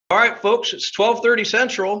All right, folks, it's 12:30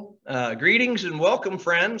 Central. Greetings and welcome,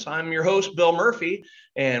 friends. I'm your host, Bill Murphy,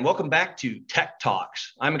 and welcome back to Tech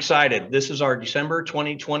Talks. I'm excited. This is our December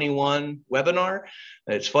 2021 webinar.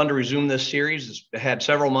 It's fun to resume this series. It's had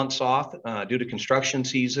several months off due to construction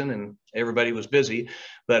season and everybody was busy,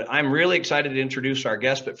 but I'm really excited to introduce our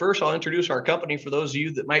guest. But first, I'll introduce our company for those of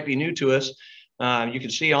you that might be new to us. You can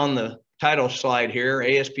see on the title slide here,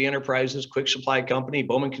 ASP Enterprises, Quick Supply Company,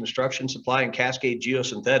 Bowman Construction Supply, and Cascade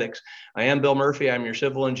Geosynthetics. I am Bill Murphy. I'm your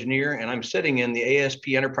civil engineer, and I'm sitting in the ASP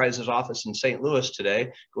Enterprises office in St. Louis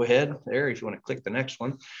today. Go ahead there if you want to click the next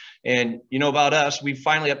one. And you know about us, we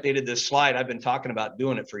finally updated this slide. I've been talking about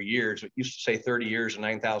doing it for years. It used to say 30 years and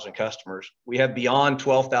 9,000 customers. We have beyond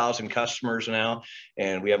 12,000 customers now,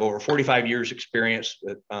 and we have over 45 years experience.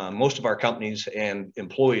 Most of our companies and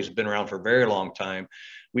employees have been around for a very long time.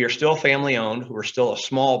 We are still family owned. We're still a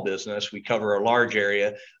small business. We cover a large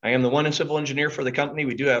area. I am the one civil engineer for the company.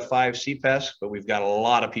 We do have 5 CPES, but we've got a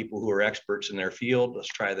lot of people who are experts in their field. Let's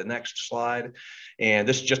try the next slide. And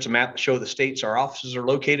this is just a map to show the states our offices are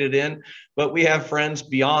located in, but we have friends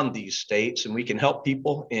beyond these states and we can help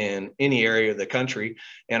people in any area of the country.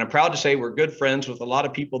 And I'm proud to say we're good friends with a lot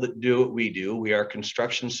of people that do what we do. We are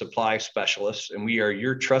construction supply specialists and we are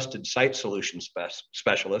your trusted site solution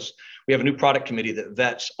specialists. We have a new product committee that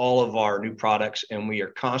vets all of our new products and we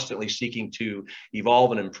are constantly seeking to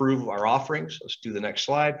evolve and improve our offerings. Let's do the next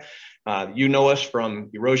slide. You know us from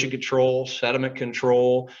erosion control, sediment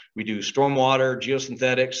control. We do stormwater,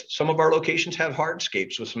 geosynthetics. Some of our locations have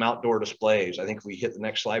hardscapes with some outdoor displays. I think if we hit the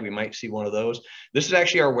next slide, we might see one of those. This is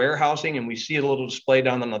actually our warehousing and we see a little display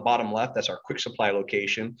down on the bottom left. That's our quick supply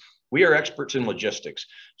location. We are experts in logistics.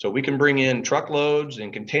 So we can bring in truckloads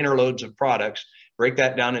and container loads of products, break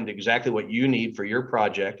that down into exactly what you need for your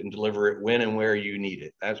project and deliver it when and where you need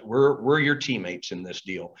it. We're your teammates in this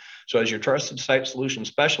deal. So as your trusted site solution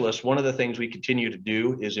specialist, one of the things we continue to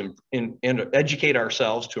do is educate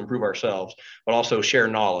ourselves to improve ourselves, but also share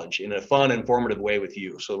knowledge in a fun, informative way with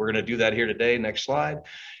you. So we're going to do that here today. Next slide.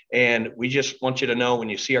 And we just want you to know when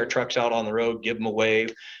you see our trucks out on the road, give them a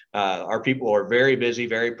wave. Our people are very busy,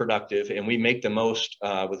 very productive, and we make the most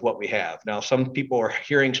with what we have. Now, some people are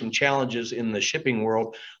hearing some challenges in the shipping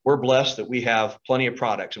world. We're blessed that we have plenty of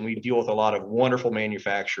products and we deal with a lot of wonderful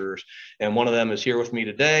manufacturers. And one of them is here with me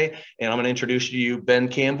today. And I'm going to introduce to you Ben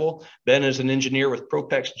Campbell. Ben is an engineer with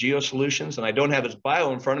Propex Geosolutions. And I don't have his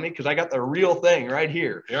bio in front of me because I got the real thing right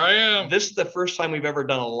here. Here I am. This is the first time we've ever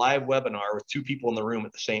done a live webinar with 2 people in the room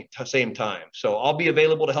at the same time. So I'll be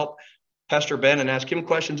available to help pester Ben and ask him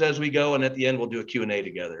questions as we go. And at the end, we'll do a Q&A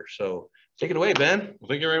together. So take it away, Ben. Well,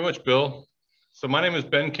 thank you very much, Bill. So my name is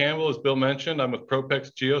Ben Campbell, as Bill mentioned. I'm with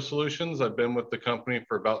Propex Geosolutions. I've been with the company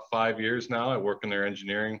for about 5 years now. I work in their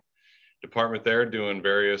engineering department there, doing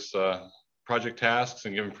various project tasks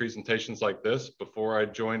and giving presentations like this. Before I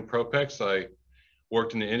joined Propex, I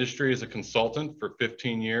worked in the industry as a consultant for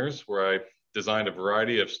 15 years, where I designed a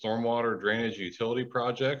variety of stormwater, drainage, utility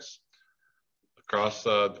projects across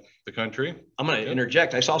the country. I'm going to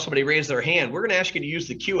interject. I saw somebody raise their hand. We're going to ask you to use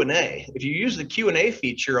the Q&A. If you use the Q&A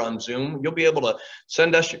feature on Zoom, you'll be able to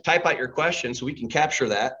type out your question so we can capture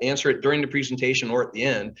that, answer it during the presentation or at the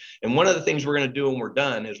end. And one of the things we're going to do when we're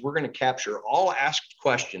done is we're going to capture all asked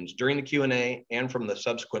questions during the Q&A and from the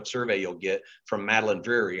subsequent survey you'll get from Madeline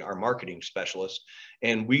Drury, our marketing specialist.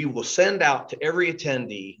 And we will send out to every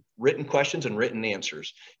attendee written questions and written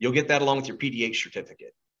answers. You'll get that along with your PDH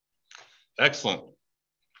certificate. Excellent.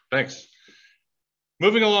 Thanks.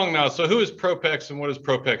 Moving along now. So who is Propex and what does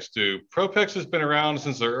Propex do? Propex has been around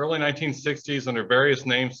since the early 1960s under various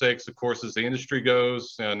namesakes. Of course, as the industry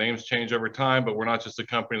goes, names change over time, but we're not just a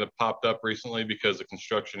company that popped up recently because the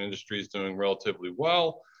construction industry is doing relatively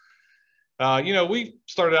well. We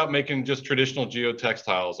started out making just traditional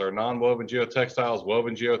geotextiles, our non-woven geotextiles,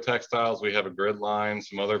 woven geotextiles. We have a grid line,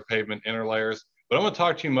 some other pavement interlayers. But I'm going to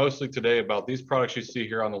talk to you mostly today about these products you see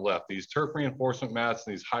here on the left, these turf reinforcement mats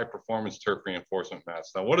and these high performance turf reinforcement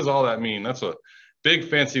mats. Now, what does all that mean? That's a big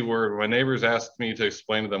fancy word. When my neighbors ask me to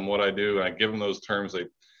explain to them what I do, and I give them those terms,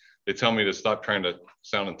 they tell me to stop trying to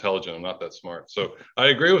sound intelligent. I'm not that smart. So I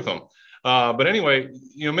agree with them. But anyway,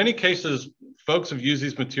 many cases, folks have used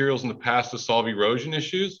these materials in the past to solve erosion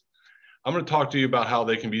issues. I'm going to talk to you about how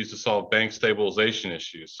they can be used to solve bank stabilization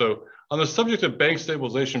issues. So on the subject of bank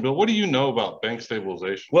stabilization, Bill, what do you know about bank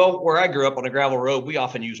stabilization? Well, where I grew up on a gravel road, we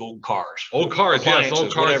often use old cars. Old cars, yes,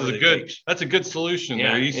 old cars that's a good solution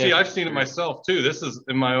there. You see, I've seen it myself too. This is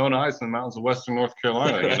in my own eyes in the mountains of Western North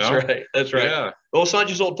Carolina, That's right. Yeah. Well, it's not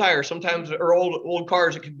just old tires. Sometimes, or old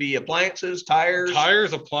cars, it could be appliances, tires.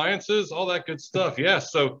 Tires, appliances, all that good stuff.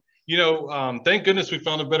 Yes. So, thank goodness we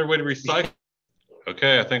found a better way to recycle.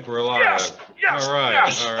 Okay, I think we're live. Yes, yes, all right,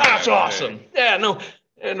 yes. all right. That's awesome. Yeah,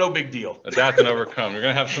 no big deal. Adapt and overcome. You're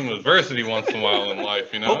gonna have some adversity once in a while in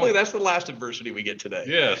life, you know. Hopefully that's the last adversity we get today.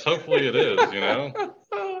 Yes, hopefully it is, you know.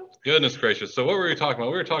 Goodness gracious. So what were we talking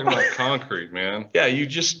about? We were talking about concrete, man. Yeah, you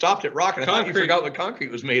just stopped at rock, and I thought you forgot what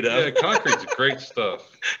concrete was made of. Yeah, concrete's great stuff.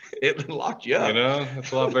 It locked you up. You know,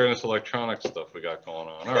 it's a lot better than this electronic stuff we got going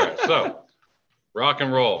on. All right, so rock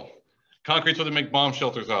and roll. Concrete's what they make bomb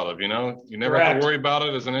shelters out of, you know. You never have to worry about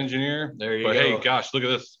it as an engineer. There you go. But hey, gosh, look at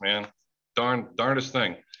this, man. Darndest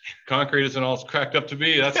thing. Concrete isn't all it's cracked up to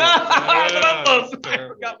be. That's I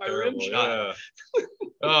forgot my rim shot. Yeah.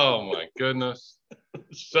 Oh my goodness.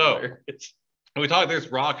 So we talk,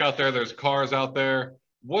 there's rock out there, there's cars out there.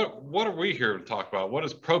 What are we here to talk about? What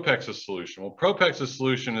is Propex's solution? Well, Propex's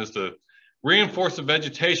solution is to reinforce the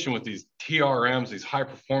vegetation with these TRMs, these high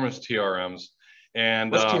performance TRMs.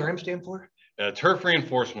 And what's TRM stand for? Turf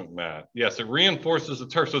reinforcement mat. Yes, it reinforces the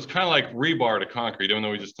turf. So it's kind of like rebar to concrete, even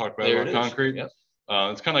though we just talked about concrete. Yep.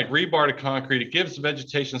 It's kind of like rebar to concrete. It gives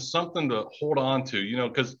vegetation something to hold on to, you know,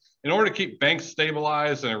 because in order to keep banks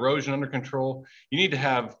stabilized and erosion under control, you need to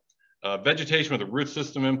have vegetation with a root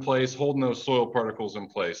system in place, holding those soil particles in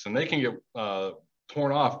place. And they can get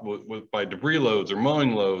torn off by debris loads or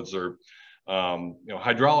mowing loads or you know,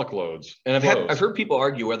 hydraulic loads. And I've heard people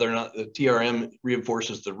argue whether or not the TRM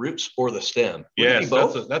reinforces the roots or the stem. Yes,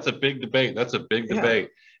 that's a big debate. That's a big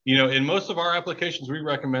debate. You know, in most of our applications, we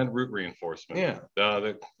recommend root reinforcement.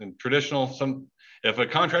 Yeah. In traditional, if a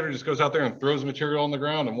contractor just goes out there and throws material on the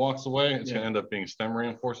ground and walks away, it's going to end up being stem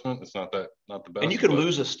reinforcement. It's not the best. And you can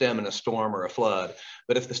lose a stem in a storm or a flood,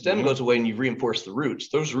 but if the stem goes away and you reinforce the roots,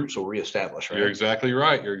 those roots will reestablish, right? You're exactly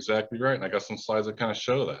right. You're exactly right. And I got some slides that kind of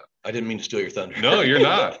show that. I didn't mean to steal your thunder. No, you're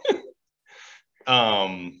not.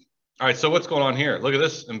 All right, so what's going on here? Look at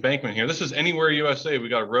this embankment here. This is Anywhere USA. We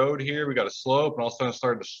got a road here, we got a slope, and all of a sudden it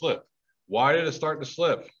started to slip. Why did it start to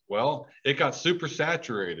slip? Well, it got super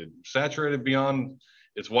saturated beyond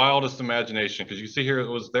its wildest imagination. Because you see here, it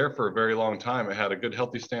was there for a very long time. It had a good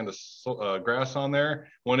healthy stand of grass on there.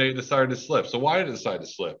 One day it decided to slip. So why did it decide to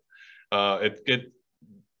slip?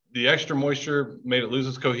 The extra moisture made it lose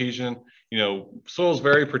its cohesion. You know, soil is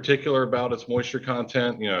very particular about its moisture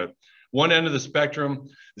content. You know, one end of the spectrum,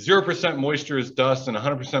 0% moisture is dust and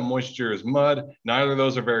 100% moisture is mud. Neither of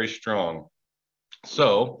those are very strong.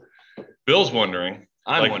 So Bill's wondering,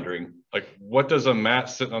 I'm wondering, like, what does a mat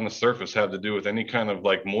sitting on the surface have to do with any kind of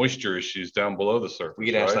like moisture issues down below the surface? We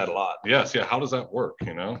get asked that a lot. Yes. Yeah. How does that work?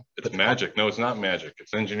 You know, it's magic. No, it's not magic.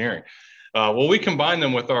 It's engineering. Well, we combine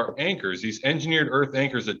them with our anchors, these engineered earth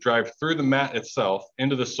anchors that drive through the mat itself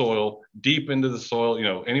into the soil, deep into the soil, you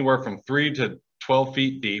know, anywhere from 3 to 12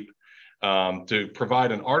 feet deep, to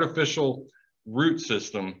provide an artificial root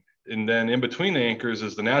system. And then in between the anchors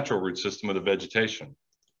is the natural root system of the vegetation.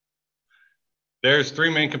 There's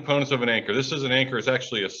 3 main components of an anchor. This is an anchor. It's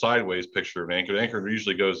actually a sideways picture of an anchor. The anchor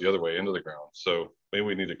usually goes the other way into the ground. So maybe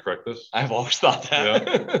we need to correct this. I've always thought that.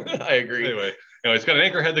 Yeah. I agree. Anyway, it's got an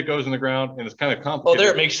anchor head that goes in the ground, and it's kind of complicated. Oh,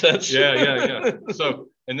 there it makes sense. Yeah. So,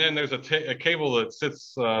 and then there's a cable that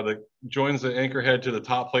sits, that joins the anchor head to the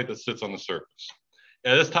top plate that sits on the surface.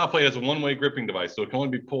 And this top plate has a one-way gripping device, so it can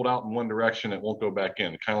only be pulled out in one direction. It won't go back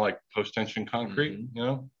in, kind of like post-tension concrete, you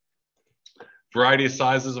know? Variety of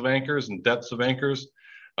sizes of anchors and depths of anchors.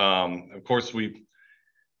 Of course, the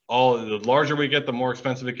larger we get, the more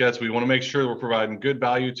expensive it gets. We want to make sure that we're providing good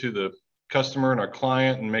value to the customer and our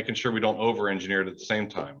client and making sure we don't over-engineer it at the same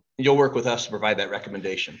time. You'll work with us to provide that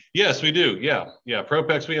recommendation. Yes, we do. Yeah.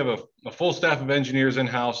 Propex, we have a full staff of engineers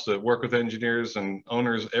in-house that work with engineers and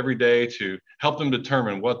owners every day to help them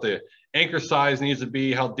determine what the anchor size needs to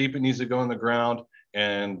be, how deep it needs to go in the ground,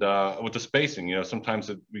 and with the spacing. You know, sometimes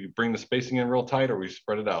we bring the spacing in real tight or we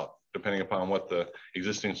spread it out depending upon what the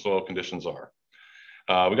existing soil conditions are.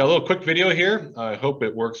 We got a little quick video here. I hope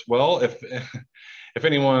it works well. If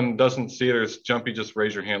anyone doesn't see it or it's jumpy, just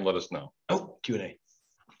raise your hand, let us know. Oh, Q&A.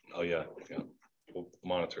 Oh yeah, we'll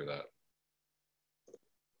monitor that.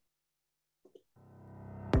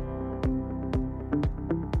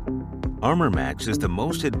 ArmorMax is the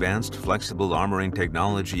most advanced flexible armoring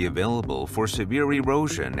technology available for severe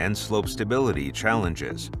erosion and slope stability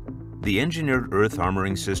challenges. The engineered earth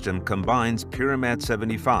armoring system combines Pyramat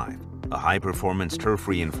 75, a high-performance turf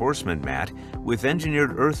reinforcement mat, with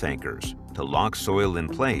engineered earth anchors to lock soil in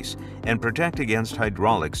place and protect against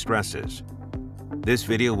hydraulic stresses. This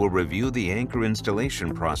video will review the anchor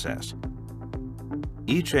installation process.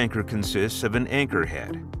 Each anchor consists of an anchor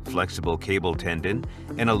head, flexible cable tendon,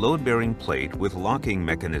 and a load-bearing plate with locking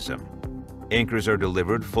mechanism. Anchors are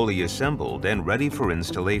delivered fully assembled and ready for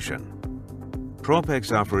installation.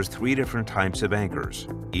 Propex offers 3 different types of anchors,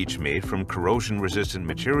 each made from corrosion-resistant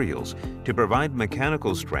materials to provide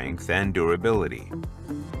mechanical strength and durability.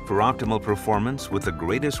 For optimal performance with the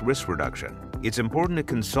greatest risk reduction, it's important to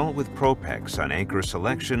consult with Propex on anchor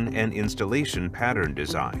selection and installation pattern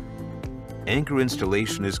design. Anchor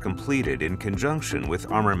installation is completed in conjunction with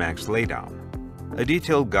armormax laydown. A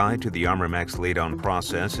detailed guide to the armormax laydown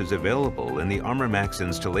process is available in the armormax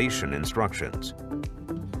installation instructions.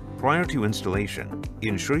 Prior to installation,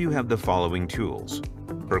 ensure you have the following tools: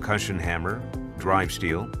 percussion hammer, drive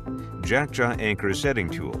steel, jack-jaw anchor setting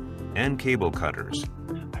tool, and cable cutters.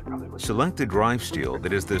 Select the drive steel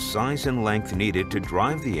that is the size and length needed to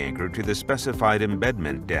drive the anchor to the specified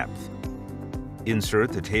embedment depth.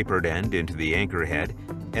 Insert the tapered end into the anchor head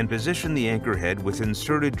and position the anchor head with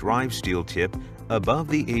inserted drive steel tip above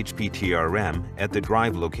the HPTRM at the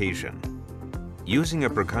drive location. Using a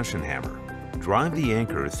percussion hammer, drive the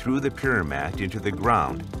anchor through the pier mat into the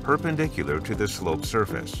ground perpendicular to the slope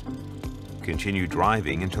surface. Continue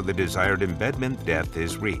driving until the desired embedment depth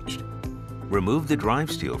is reached. Remove the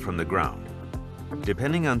drive steel from the ground.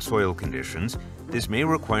 Depending on soil conditions, this may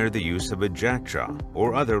require the use of a jack-jaw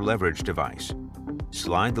or other leverage device.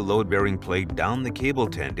 Slide the load-bearing plate down the cable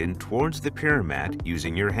tendon towards the pier mat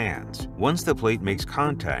using your hands. Once the plate makes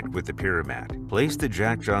contact with the pier mat, place the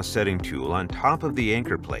jack-jaw setting tool on top of the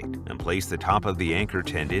anchor plate and place the top of the anchor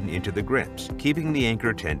tendon into the grips, keeping the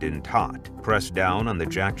anchor tendon taut. Press down on the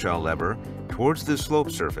jack-jaw lever towards the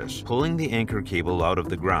slope surface, pulling the anchor cable out of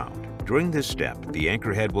the ground. During this step, the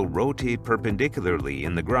anchor head will rotate perpendicularly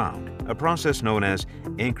in the ground, a process known as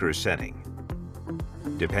anchor setting.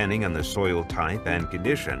 Depending on the soil type and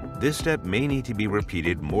condition, this step may need to be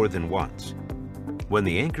repeated more than once. When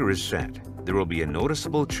the anchor is set, there will be a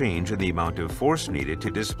noticeable change in the amount of force needed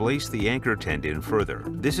to displace the anchor tendon further.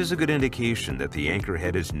 This is a good indication that the anchor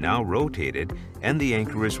head is now rotated and the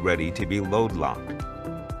anchor is ready to be load locked.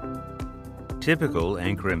 Typical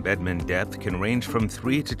anchor embedment depth can range from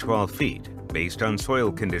 3 to 12 feet based on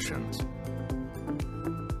soil conditions.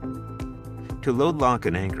 To load lock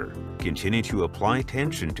an anchor, continue to apply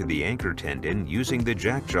tension to the anchor tendon using the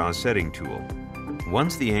jack-jaw setting tool.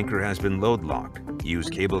 Once the anchor has been load locked, use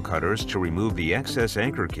cable cutters to remove the excess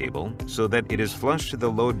anchor cable so that it is flush to the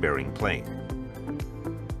load-bearing plate.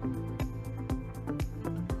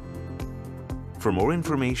 For more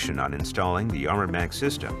information on installing the armormax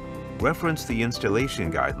system, reference the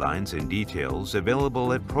installation guidelines and details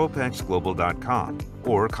available at propexglobal.com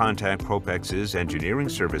or contact Propex's engineering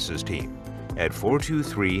services team at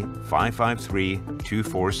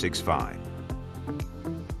 423-553-2465.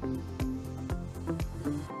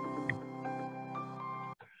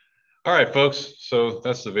 All right, folks, so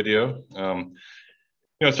that's the video.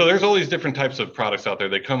 So there's all these different types of products out there.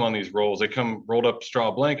 They come on these rolls. They come rolled up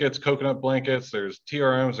straw blankets, coconut blankets. There's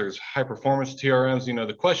TRMs. There's high performance TRMs.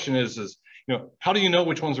 The question is how do you know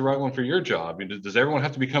which one's the right one for your job? Does everyone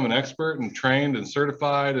have to become an expert and trained and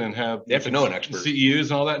certified and have? You have to know an expert. CEUs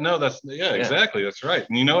and all that. No, exactly. That's right.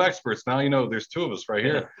 And experts. Now there's 2 of us right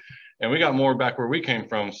here, and we got more back where we came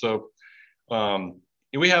from. So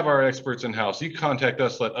we have our experts in-house. You contact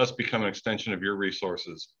us, let us become an extension of your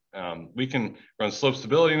resources. We can run slope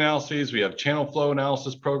stability analyses. We have channel flow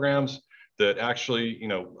analysis programs that actually,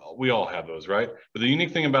 we all have those, right? But the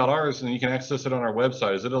unique thing about ours, and you can access it on our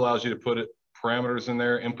website, is it allows you to put parameters in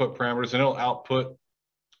there, input parameters, and it'll output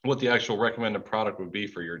what the actual recommended product would be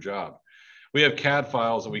for your job. We have CAD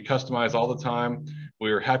files that we customize all the time.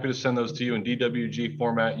 We are happy to send those to you in DWG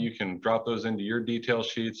format. You can drop those into your detail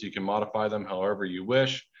sheets. You can modify them however you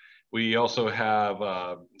wish. We also have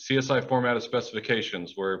CSI formatted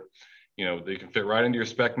specifications where, they can fit right into your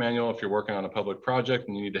spec manual if you're working on a public project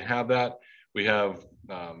and you need to have that. We have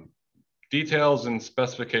details and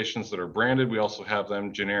specifications that are branded. We also have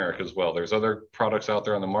them generic as well. There's other products out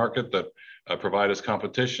there on the market that provide us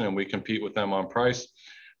competition and we compete with them on price.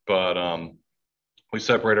 But we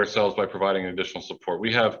separate ourselves by providing additional support.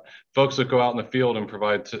 We have folks that go out in the field and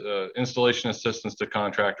provide installation assistance to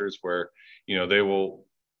contractors where, they will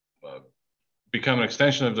become an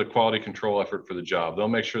extension of the quality control effort for the job. They'll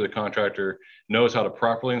make sure the contractor knows how to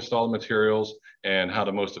properly install the materials and how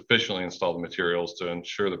to most efficiently install the materials to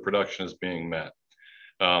ensure the production is being met.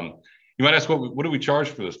 You might ask, what do we charge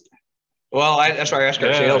for this? Well, that's why I asked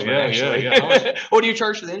our salesman, actually. Yeah. What do you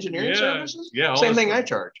charge for the engineering services? Yeah. Same thing I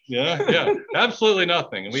charge. Yeah. Absolutely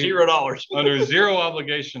nothing. $0. Under zero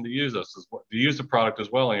obligation to use us, to use the product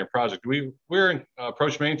as well in your project. We're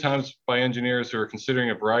approached many times by engineers who are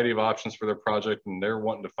considering a variety of options for their project, and they're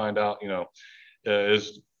wanting to find out,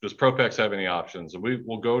 does Propex have any options? And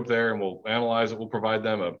we'll go there and we'll analyze it. We'll provide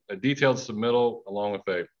them a detailed submittal along with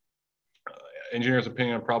engineer's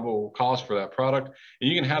opinion on probable cost for that product, and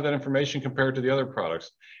you can have that information compared to the other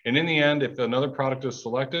products. And in the end, if another product is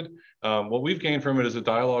selected, what we've gained from it is a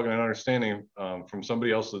dialogue and an understanding from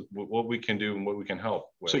somebody else of what we can do and what we can help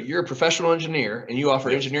with. So you're a professional engineer and you offer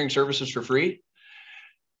Yes. engineering services for free?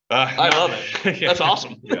 I love it. Yeah. That's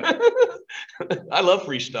awesome. Yeah. I love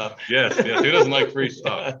free stuff. Yes, yes. Who doesn't like free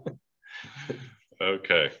stuff?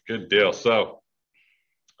 Okay, good deal. So,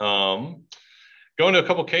 going to a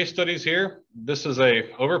couple case studies here. This is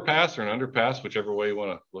a overpass or an underpass, whichever way you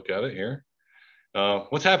want to look at it here.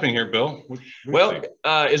 What's happening here, Bill? Well,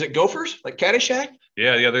 is it gophers like Caddyshack?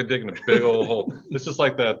 Yeah, they're digging a big old hole. This is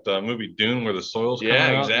like that movie Dune where the soil's coming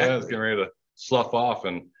out. Exactly. Yeah, it's getting ready to slough off,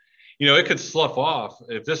 and you know it could slough off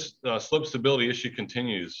if this slope stability issue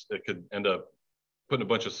continues. It could end up putting a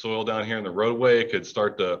bunch of soil down here in the roadway. It could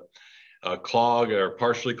start to clog or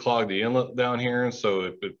partially clog the inlet down here, and so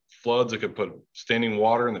if it floods, it could put standing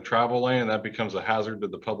water in the travel lane, and that becomes a hazard to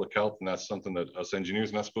the public health, and that's something that us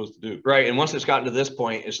engineers are not supposed to do. Right, and once it's gotten to this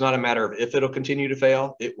point, it's not a matter of if it'll continue to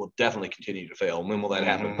fail, it will definitely continue to fail. And when will that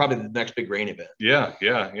happen? Probably the next big rain event. Yeah,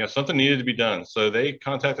 something needed to be done. So they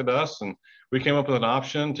contacted us, and we came up with an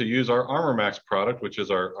option to use our armormax product, which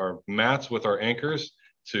is our mats with our anchors,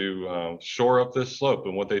 to shore up this slope.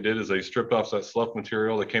 And what they did is they stripped off that slough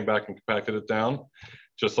material, they came back and compacted it down,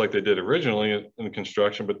 just like they did originally in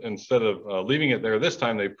construction, but instead of leaving it there this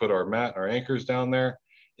time, they put our mat and our anchors down there.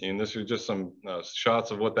 And this is just some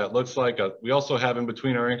shots of what that looks like. We also have in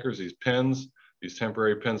between our anchors these pins, these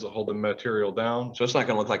temporary pins that hold the material down. So it's not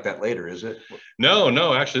going to look like that later, is it?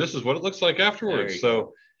 No, actually, this is what it looks like afterwards.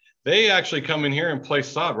 So they actually come in here and place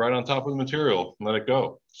sod right on top of the material and let it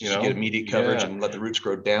go. You know, get immediate coverage and let the roots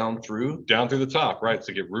grow down through the top, right?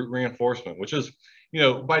 To get root reinforcement, which is, you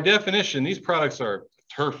know, by definition, these products are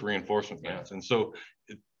turf reinforcement mats. And so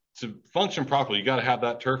to function properly, you got to have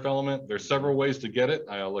that turf element. There's several ways to get it.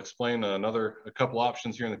 I'll explain a couple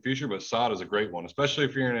options here in the future, but sod is a great one, especially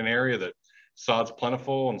if you're in an area that sod's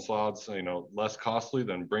plentiful and sod's, you know, less costly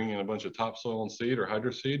than bringing a bunch of topsoil and seed or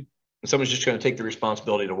hydro seed. And someone's just going to take the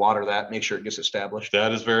responsibility to water that, make sure it gets established.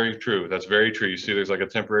 That is very true. That's very true. You see there's like a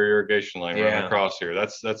temporary irrigation line running across here.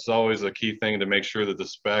 That's always a key thing to make sure that the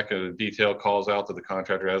spec and the detail calls out that the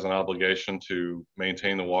contractor has an obligation to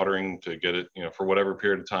maintain the watering, to get it, you know, for whatever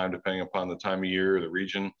period of time, depending upon the time of year or the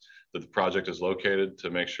region that the project is located, to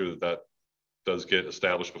make sure that that does get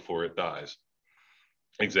established before it dies.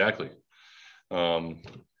 Exactly.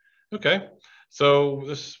 Okay.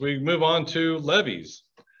 So we move on to levees.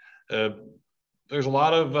 There's a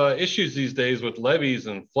lot of issues these days with levees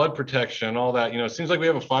and flood protection and all that. You know, it seems like we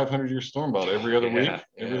have a 500-year storm about every other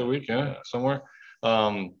week, somewhere.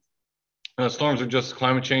 Storms are just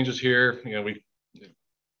climate changes here. You know, we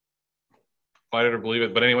fight it or believe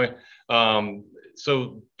it. But anyway,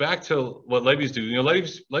 so back to what levees do. You know,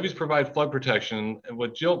 levees provide flood protection. And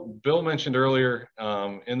what Bill mentioned earlier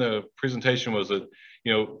in the presentation was that,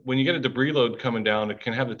 you know, when you get a debris load coming down, it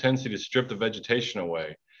can have the tendency to strip the vegetation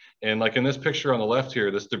away. And like in this picture on the left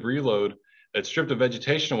here, this debris load, it stripped the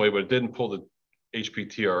vegetation away, but it didn't pull the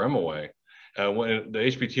HPTRM away. What the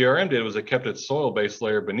HPTRM did was it kept its soil-based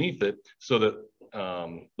layer beneath it, so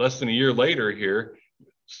that less than a year later here,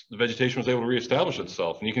 the vegetation was able to reestablish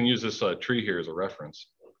itself. And you can use this tree here as a reference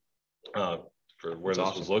for where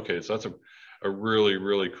this was located. So that's a really,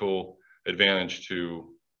 really cool advantage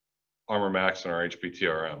to armormax and our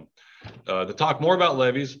HPTRM. To talk more about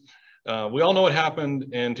levees, we all know what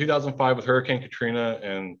happened in 2005 with Hurricane Katrina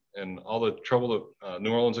and all the trouble that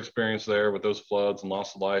New Orleans experienced there with those floods and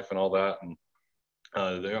loss of life and all that. And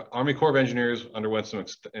the Army Corps of Engineers underwent some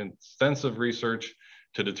extensive research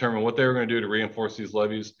to determine what they were going to do to reinforce these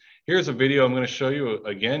levees. Here's a video I'm going to show you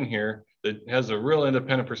again here that has a real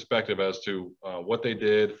independent perspective as to what they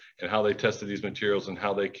did and how they tested these materials and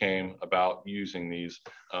how they came about using these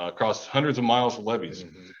across hundreds of miles of levees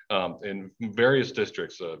in various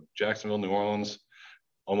districts, Jacksonville, New Orleans,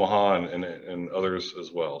 Omaha, and others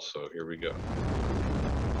as well. So here we go.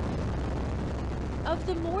 Of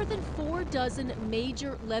the more than 4 dozen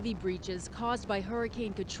major levee breaches caused by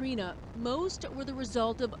Hurricane Katrina, most were the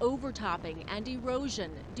result of overtopping and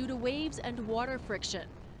erosion due to waves and water friction.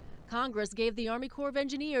 Congress gave the Army Corps of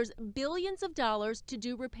Engineers billions of dollars to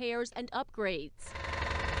do repairs and upgrades.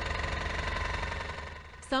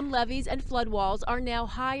 Some levees and flood walls are now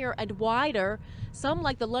higher and wider. Some,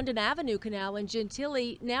 like the London Avenue Canal in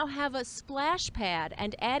Gentilly, now have a splash pad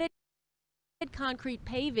and added concrete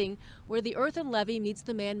paving where the earthen levee meets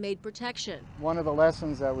the man-made protection. One of the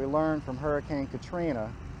lessons that we learned from Hurricane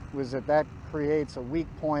Katrina was that creates a weak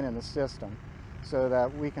point in the system, so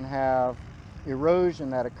that we can have erosion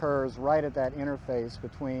that occurs right at that interface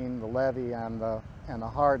between the levee and the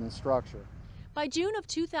hardened structure. By June of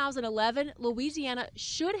 2011, Louisiana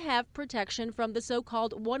should have protection from the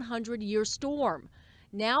so-called 100-year storm.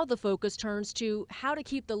 Now the focus turns to how to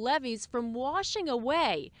keep the levees from washing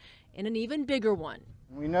away in an even bigger one.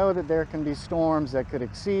 We know that there can be storms that could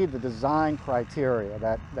exceed the design criteria,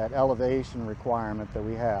 that elevation requirement that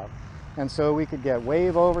we have. And so we could get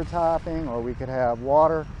wave overtopping, or we could have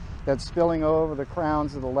water that's spilling over the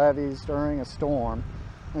crowns of the levees during a storm.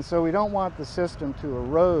 And so we don't want the system to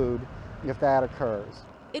erode if that occurs.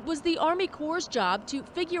 It was the Army Corps' job to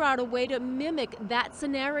figure out a way to mimic that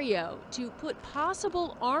scenario, to put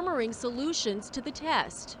possible armoring solutions to the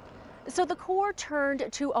test. So the Corps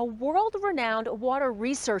turned to a world-renowned water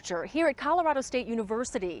researcher here at Colorado State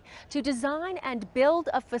University to design and build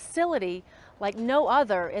a facility like no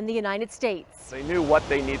other in the United States. They knew what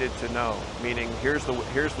they needed to know, meaning here's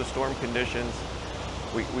the storm conditions.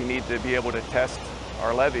 We need to be able to test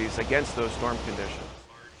our levees against those storm conditions.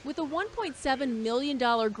 With a $1.7 million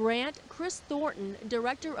grant, Chris Thornton,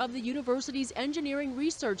 director of the university's Engineering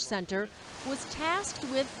Research Center, was tasked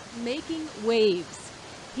with making waves.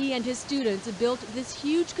 He and his students built this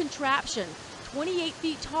huge contraption, 28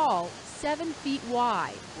 feet tall, 7 feet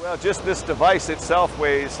wide. Well, just this device itself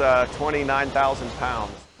weighs 29,000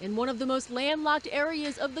 pounds. In one of the most landlocked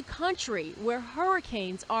areas of the country, where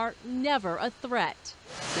hurricanes are never a threat.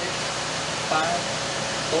 6, 5,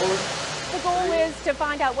 4. The goal is to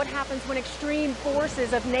find out what happens when extreme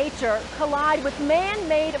forces of nature collide with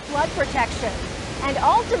man-made flood protection, and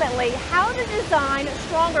ultimately how to design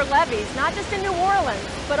stronger levees, not just in New Orleans,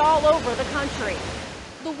 but all over the country.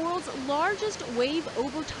 The world's largest wave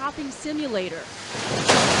overtopping simulator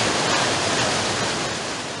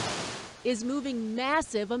is moving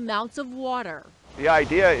massive amounts of water. The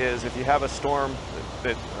idea is if you have a storm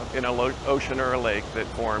that in an ocean or a lake that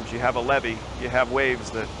forms, you have a levee, you have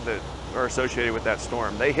waves that are associated with that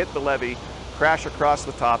storm. They hit the levee, crash across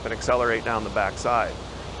the top, and accelerate down the backside.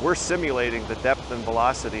 We're simulating the depth and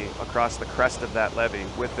velocity across the crest of that levee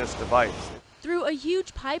with this device. Through a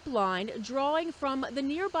huge pipeline drawing from the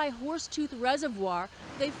nearby Horsetooth Reservoir,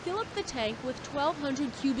 they fill up the tank with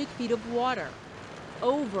 1,200 cubic feet of water.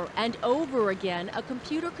 Over and over again, a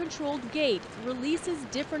computer-controlled gate releases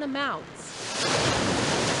different amounts,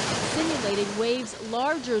 simulating waves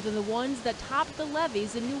larger than the ones that topped the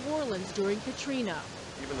levees in New Orleans during Katrina.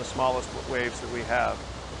 Even the smallest waves that we have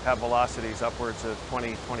velocities upwards of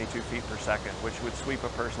 20, 22 feet per second, which would sweep a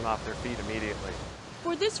person off their feet immediately.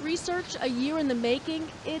 For this research, a year in the making,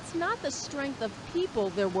 it's not the strength of people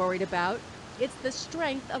they're worried about, it's the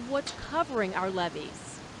strength of what's covering our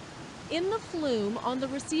levees. In the flume, on the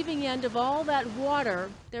receiving end of all that water,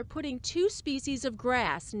 they're putting 2 species of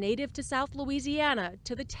grass native to South Louisiana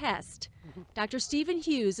to the test. Dr. Stephen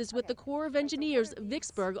Hughes is with the Corps of Engineers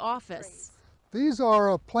Vicksburg office. These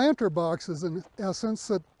are planter boxes, in essence,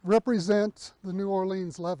 that represent the New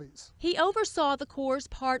Orleans levees. He oversaw the Corps'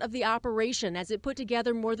 part of the operation as it put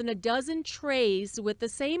together more than a dozen trays with the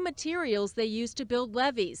same materials they used to build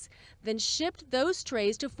levees, then shipped those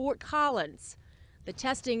trays to Fort Collins. The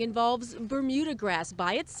testing involves Bermuda grass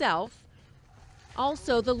by itself,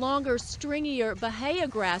 also the longer, stringier Bahia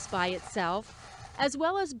grass by itself, as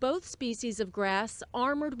well as both species of grass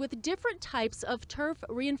armored with different types of turf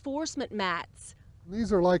reinforcement mats.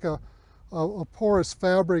 These are like a porous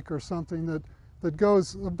fabric or something that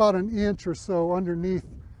goes about an inch or so underneath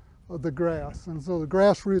the grass. And so the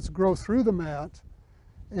grass roots grow through the mat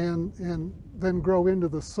and then grow into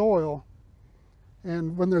the soil.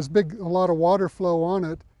 And when there's a lot of water flow on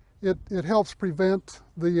it, it helps prevent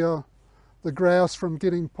the grass from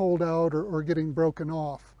getting pulled out or getting broken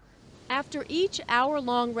off. After each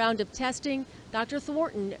hour-long round of testing, Dr.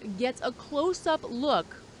 Thornton gets a close-up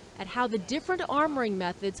look at how the different armoring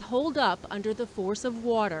methods hold up under the force of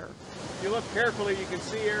water. If you look carefully, you can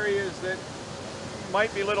see areas that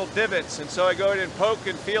might be little divots, and so I go in and poke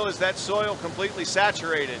and feel, is that soil completely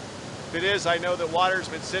saturated? If it is, I know that water's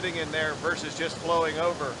been sitting in there versus just flowing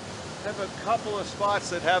over. I have a couple of spots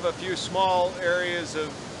that have a few small areas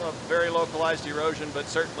of very localized erosion, but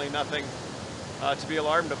certainly nothing to be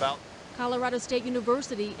alarmed about. Colorado State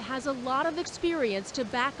University has a lot of experience to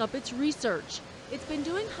back up its research. It's been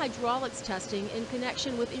doing hydraulics testing in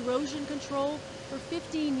connection with erosion control for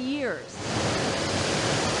 15 years.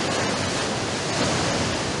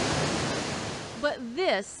 But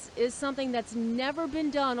this is something that's never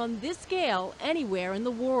been done on this scale anywhere in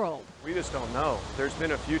the world. We just don't know. There's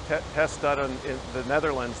been a few tests done in the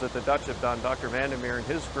Netherlands that the Dutch have done, Dr. Vandermeer and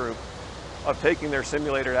his group, of taking their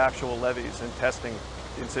simulated actual levees and testing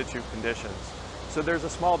in situ conditions. So there's a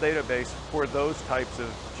small database for those types of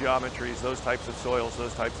geometries, those types of soils,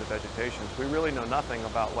 those types of vegetations. We really know nothing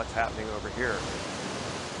about what's happening over here.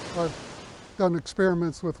 I've done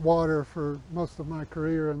experiments with water for most of my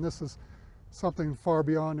career, and this is something far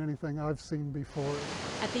beyond anything I've seen before.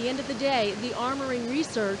 At the end of the day, the armoring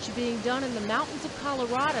research being done in the mountains of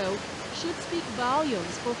Colorado should speak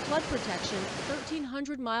volumes for flood protection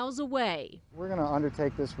 1,300 miles away. We're going to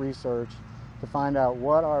undertake this research to find out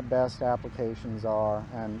what our best applications are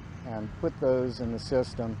and put those in the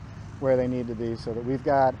system where they need to be so that we've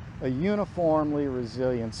got a uniformly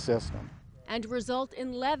resilient system. And result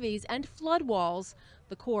in levees and flood walls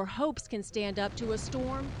the Corps hopes can stand up to a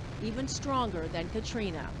storm even stronger than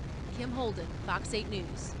Katrina. Kim Holden, Fox 8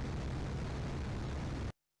 News.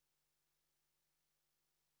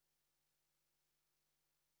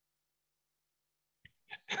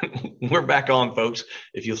 We're back on, folks.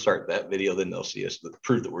 If you'll start that video, then they'll see us, to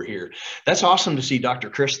prove that we're here. That's awesome to see Dr.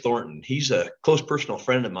 Chris Thornton. He's a close personal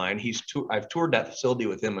friend of mine. I've toured that facility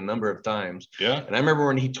with him a number of times. Yeah. And I remember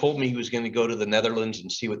when he told me he was going to go to the Netherlands and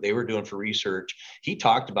see what they were doing for research, he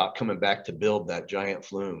talked about coming back to build that giant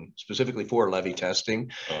flume, specifically for levee testing.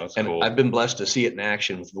 Oh, that's and cool. I've been blessed to see it in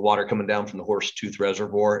action with the water coming down from the Horsetooth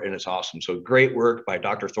Reservoir, and it's awesome. So great work by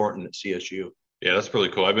Dr. Thornton at CSU. Yeah, that's really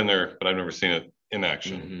cool. I've been there, but I've never seen it in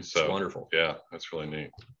action. So it's wonderful. Yeah, that's really neat.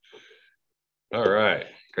 All right.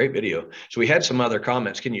 Great video. So we had some other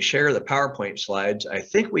comments. Can you share the PowerPoint slides? I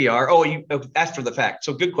think we are. Oh, you after the fact.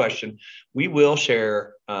 So good question. We will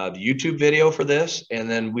share the YouTube video for this, and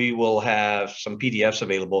then we will have some PDFs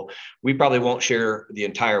available. We probably won't share the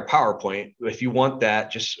entire PowerPoint. If you want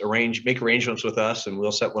that, just make arrangements with us, and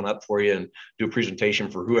we'll set one up for you and do a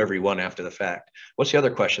presentation for whoever you want after the fact. What's the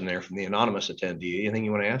other question there from the anonymous attendee? Anything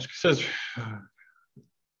you want to ask? It says,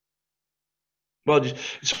 well,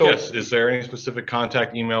 so yes. Is there any specific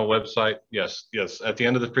contact, email, website? Yes. At the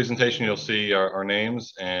end of the presentation, you'll see our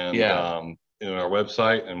names and our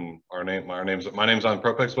website and my name's on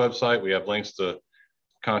Propex website. We have links to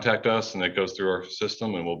contact us, and it goes through our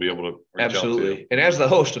system, and we'll be able to reach absolutely. out to you. And as the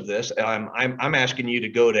host of this, I'm asking you to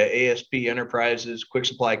go to ASP Enterprises, Quick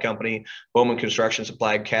Supply Company, Bowman Construction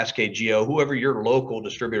Supply, Cascade Geo, whoever your local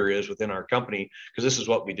distributor is within our company, because this is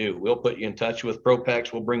what we do. We'll put you in touch with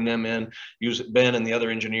Propex. We'll bring them in, use Ben and the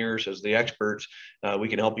other engineers as the experts. We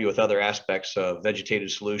can help you with other aspects of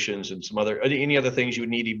vegetated solutions and any other things you would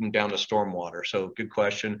need, even down to stormwater. So good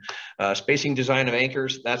question. Spacing design of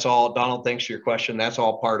anchors. That's all. Donald, thanks for your question. That's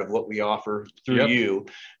all part of what we offer through you.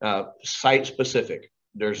 Site specific.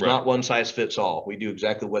 There's not one size fits all. We do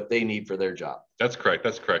exactly what they need for their job. That's correct.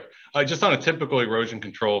 Just on a typical erosion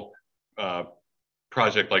control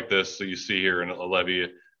project like this, so you see here in a levee,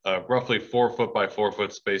 roughly 4 foot by 4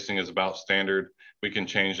 foot spacing is about standard. We can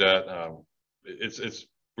change that. It's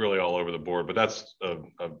really all over the board, but that's a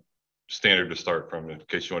standard to start from in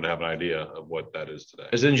case you want to have an idea of what that is today.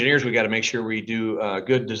 As engineers, we got to make sure we do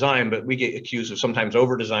good design, but we get accused of sometimes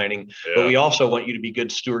over designing. But we also want you to be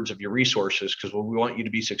good stewards of your resources, because we want you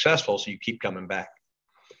to be successful, so you keep coming back.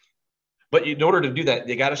 But in order to do that,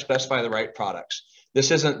 you got to specify the right products.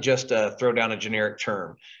 This isn't just throw down a generic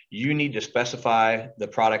term. You need to specify the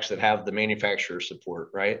products that have the manufacturer support,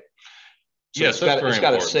 right? So yes, it's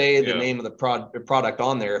got to say the name of the product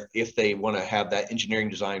on there if they want to have that engineering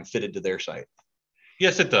design fitted to their site.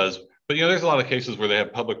 Yes, it does. But there's a lot of cases where they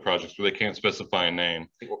have public projects where they can't specify a name.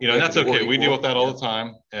 And that's okay. We deal with that all the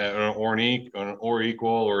time, or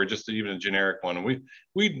equal, or just even a generic one. And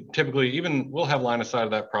we typically we'll have line of sight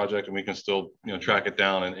of that project, and we can still track it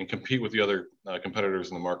down and compete with the other competitors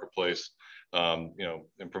in the marketplace. And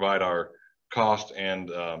provide our cost and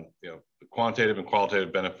the quantitative and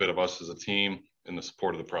qualitative benefit of us as a team in the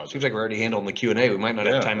support of the project. Seems like we're already handling the Q&A. We might not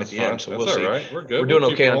have time at the end, so we'll see. All right. We're good. We're doing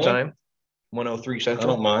okay on time. 103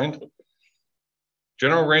 Central. I don't mind.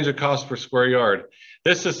 General range of cost per square yard.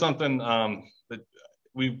 This is something that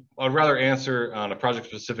I'd rather answer on a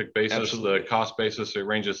project-specific basis. Absolutely. The cost basis, it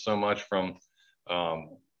ranges so much from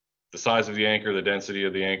the size of the anchor, the density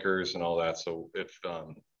of the anchors, and all that. So if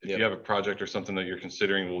you have a project or something that you're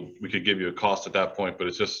considering, we could give you a cost at that point, but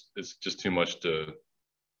it's just too much to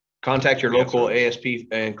contact your local ASP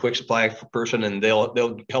and Quick Supply person, and they'll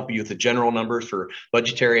help you with the general numbers for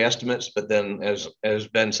budgetary estimates. But then, as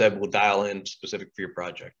Ben said, we'll dial in specific for your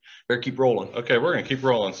project. Better keep rolling. Okay, we're gonna keep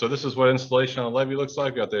rolling. So this is what installation on the levee looks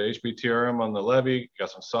like. We got the HBTRM on the levee.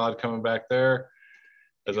 Got some sod coming back there.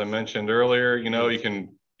 As I mentioned earlier, you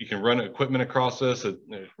can run equipment across this. It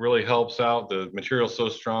really helps out. The material is so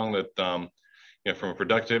strong that from a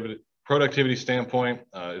productivity standpoint,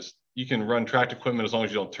 you can run tracked equipment as long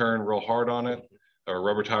as you don't turn real hard on it. Or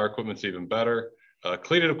rubber tire equipment's even better.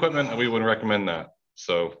 cleated equipment, and we wouldn't recommend that.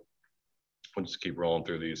 So we'll just keep rolling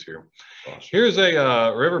through these here. Awesome. Here's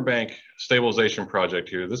a riverbank stabilization project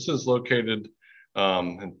here. This is located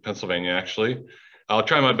in Pennsylvania, actually. I'll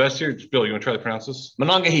try my best here. Bill, you want to try to pronounce this?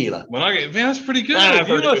 Monongahela. Man, that's pretty good. I've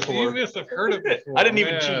heard it before. You must have heard it before. I didn't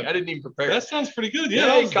even cheat. I didn't even prepare. That sounds pretty good.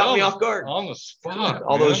 Yeah, it caught me off guard. On the spot.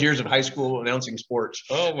 All those years of high school announcing sports.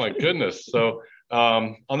 Oh my goodness. So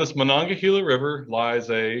on this Monongahela River lies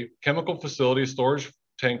a chemical facility storage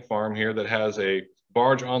tank farm here that has a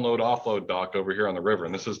barge onload offload dock over here on the river.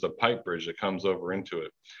 And this is the pipe bridge that comes over into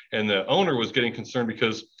it. And the owner was getting concerned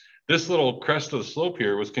because this little crest of the slope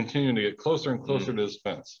here was continuing to get closer and closer to his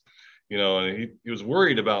fence. You know, and he was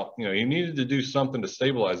worried about, you know, he needed to do something to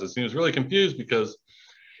stabilize this. And he was really confused because,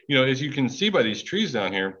 you know, as you can see by these trees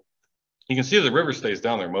down here, you can see the river stays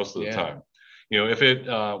down there most of the time. You know, if it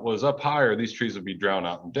was up higher, these trees would be drowned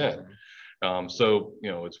out and dead. So,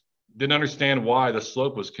 you know, didn't understand why the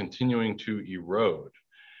slope was continuing to erode.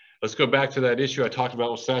 Let's go back to that issue I talked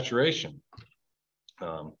about with saturation.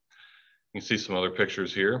 You can see some other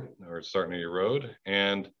pictures here where it's starting to erode.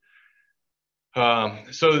 And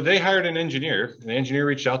so they hired an engineer. The engineer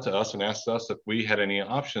reached out to us and asked us if we had any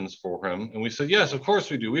options for him. And we said, yes, of course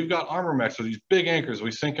we do. We've got armormax with these big anchors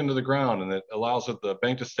we sink into the ground, and it allows the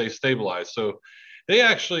bank to stay stabilized. So they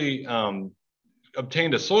actually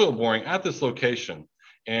obtained a soil boring at this location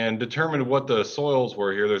and determined what the soils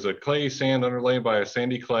were here. There's a clay sand underlaid by a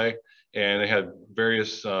sandy clay, and they had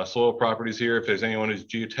various soil properties here. If there's anyone who's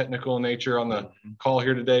geotechnical in nature on the call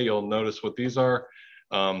here today, you'll notice what these are.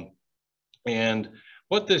 And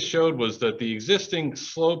what this showed was that the existing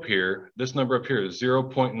slope here, this number up here is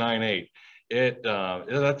 0.98.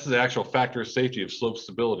 That's the actual factor of safety of slope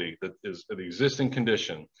stability that is the existing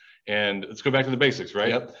condition. And let's go back to the basics, right?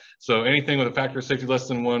 Yep. So anything with a factor of safety less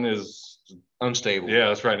than 1 is unstable. Yeah,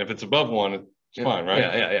 that's right. And if it's above 1, it's fine, right?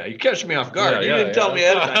 Yeah. You catch me off guard. You didn't tell me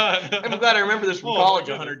ahead of time. I'm glad I remember this from college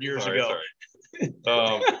 100 years ago. You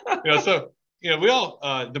know, so, you know, we all,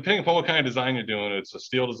 depending upon what kind of design you're doing, it's a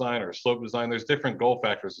steel design or a slope design, there's different goal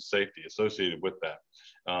factors of safety associated with that.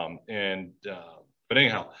 But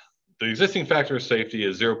anyhow, the existing factor of safety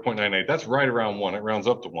is 0.98. That's right around 1. It rounds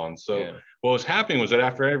up to 1. So what was happening was that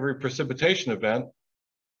after every precipitation event,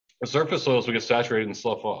 the surface soils would get saturated and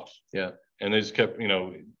slough off. Yeah. And they just kept, you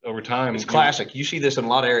know, over time. It's classic. You see this in a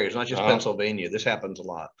lot of areas, not just Pennsylvania. This happens a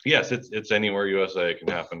lot. Yes, it's anywhere USA it can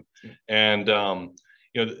happen. And,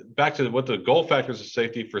 you know, back to what the goal factors of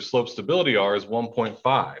safety for slope stability are is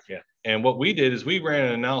 1.5. Yeah. And what we did is we ran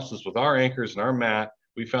an analysis with our anchors and our mat.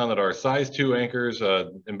 We found that our size 2 anchors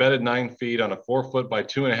embedded 9 feet on a 4-foot by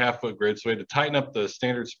 2.5-foot grid. So we had to tighten up the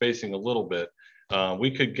standard spacing a little bit.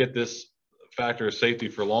 We could get this factor of safety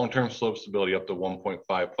for long-term slope stability up to 1.55.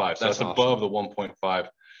 So that's awesome. Above the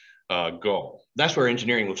 1.5 goal. That's where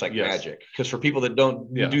engineering looks like magic. Because for people that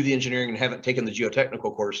don't do the engineering and haven't taken the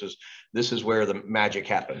geotechnical courses, this is where the magic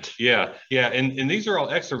happened. Yeah. And these are all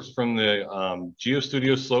excerpts from the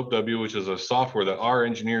GeoStudio Slope W, which is a software that our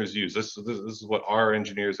engineers use. This is what our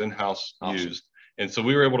engineers in-house used. And so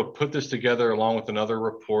we were able to put this together along with another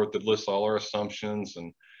report that lists all our assumptions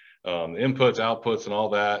and inputs, outputs, and all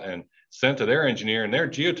that, and sent to their engineer, and their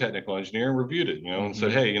geotechnical engineer and reviewed it, you know, and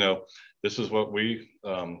said, hey, you know, this is what we,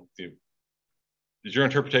 is your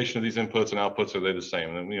interpretation of these inputs and outputs, are they the same?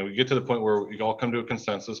 And then, you know, we get to the point where we all come to a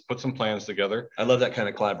consensus, put some plans together. I love that kind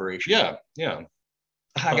of collaboration. Yeah.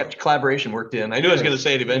 I got collaboration worked in. I knew I was going to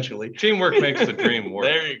say it eventually. Teamwork makes the dream work.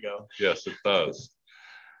 There you go. Yes, it does.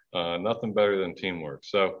 Nothing better than teamwork.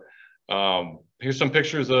 So here's some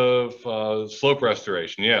pictures of slope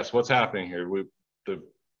restoration. Yes, what's happening here? The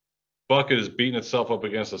bucket is beating itself up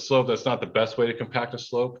against a slope. That's not the best way to compact a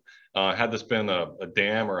slope. Had this been a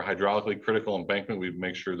dam or a hydraulically critical embankment, we'd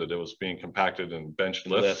make sure that it was being compacted and bench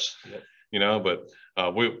lifts. You know, but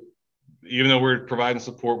even though we're providing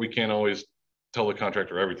support, we can't always tell the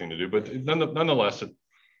contractor everything to do. But nonetheless,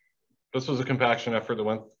 this was a compaction effort that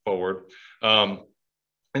went forward.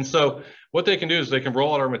 And so what they can do is they can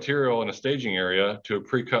roll out our material in a staging area to a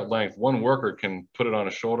pre-cut length. One worker can put it on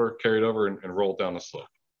a shoulder, carry it over, and roll it down the slope.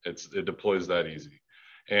 It deploys that easy.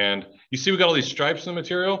 And you see we got all these stripes in the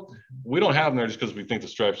material. We don't have them there just because we think the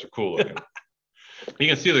stripes are cool looking. You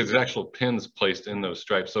can see there's actual pins placed in those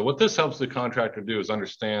stripes. So what this helps the contractor do is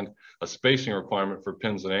understand a spacing requirement for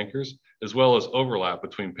pins and anchors, as well as overlap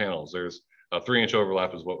between panels. There's a 3-inch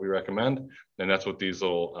overlap is what we recommend. And that's what these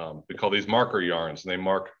little, we call these marker yarns. And they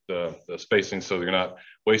mark the spacing so you're not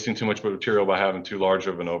wasting too much material by having too large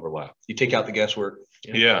of an overlap. You take out the guesswork.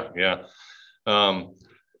 Yeah.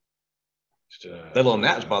 Let alone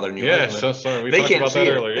that was bothering you. Yeah, so sorry. We they talked can't about see that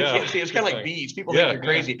it. earlier. They Yeah. can't see it. It's kind of like bees. People think you're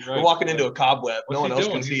crazy. Right. You're walking into a cobweb. What's no one else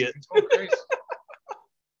doing? can see it. He's going crazy.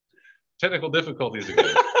 Technical difficulties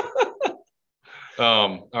again.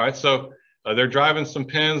 All right, so they're driving some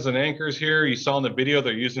pins and anchors here. You saw in the video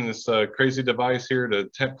they're using this crazy device here to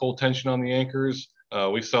pull tension on the anchors.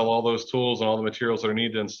 We sell all those tools and all the materials that are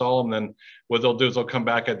needed to install them. Then what they'll do is they'll come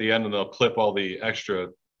back at the end and they'll clip all the extra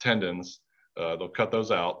tendons. They'll cut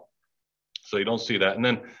those out so you don't see that. And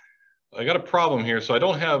then I got a problem here. So I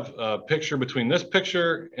don't have a picture between this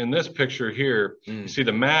picture and this picture here. You see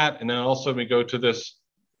the mat, and then also we go to this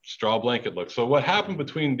straw blanket look. So what happened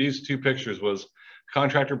between these two pictures was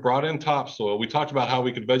contractor brought in topsoil. We talked about how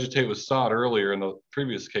we could vegetate with sod earlier in the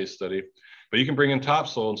previous case study, but you can bring in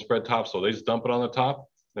topsoil and spread topsoil. They just dump it on the top,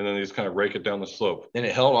 and then they just kind of rake it down the slope. And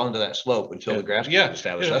it held onto that slope until the grass was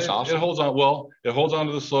established. That's awesome. It holds on. Well, it holds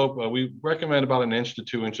onto the slope. We recommend about 1 inch to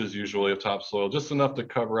 2 inches usually of topsoil, just enough to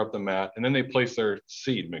cover up the mat. And then they place their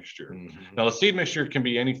seed mixture. Now the seed mixture can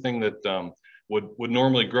be anything that would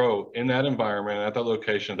normally grow in that environment at that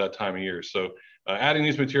location at that time of year. So adding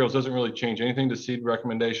these materials doesn't really change anything to seed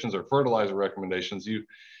recommendations or fertilizer recommendations.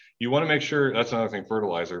 You want to make sure, that's another thing,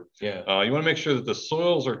 fertilizer. Yeah. You want to make sure that the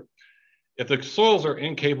soils are, if the soils are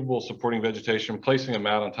incapable of supporting vegetation, placing a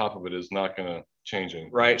mat on top of it is not going to change anything.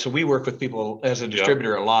 Right. So we work with people as a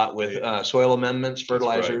distributor a lot with soil amendments,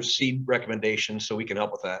 fertilizers, seed recommendations, so we can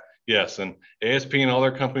help with that. Yes, and ASP and all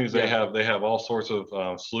their companies, they have all sorts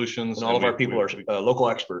of solutions. And all of our people are local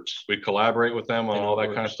experts. We collaborate with them on all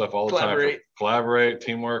that kind of stuff all the time. Collaborate,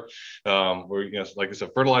 teamwork. We're, like I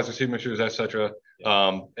said, fertilizer, seed mixtures, etc.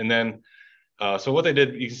 And then, so what they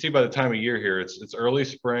did, you can see by the time of year here, it's early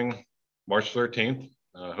spring, March 13th.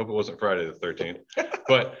 I hope it wasn't Friday the 13th,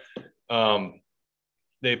 but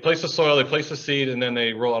they place the soil, they place the seed, and then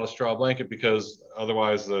they roll out a straw blanket because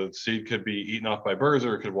otherwise the seed could be eaten off by birds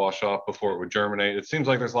or it could wash off before it would germinate. It seems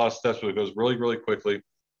like there's a lot of steps, but it goes really, really quickly.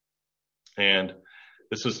 And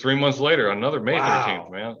this is 3 months later, another May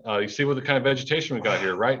 13th, man. You see what the kind of vegetation we got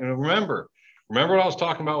here, right? And remember what I was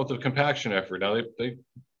talking about with the compaction effort. Now they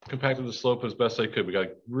compacted the slope as best they could. We got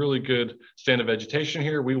really good stand of vegetation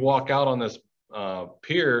here. We walk out on this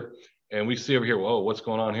pier and we see over here, whoa, what's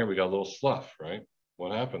going on here? We got a little slough, right?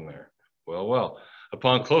 What happened there? Well,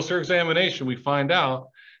 upon closer examination, we find out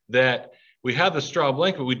that we have the straw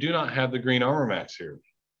blanket, but we do not have the green armormax here.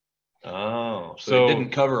 Oh, so it didn't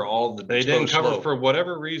cover all the They didn't cover slope. For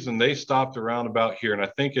whatever reason. They stopped around about here, and I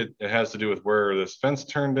think it has to do with where this fence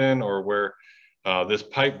turned in or where this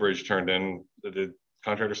pipe bridge turned in. The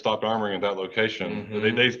contractor stopped armoring at that location.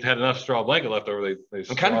 They had enough straw blanket left over.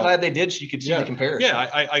 I'm kind of glad they did, so you could see the comparison. Yeah,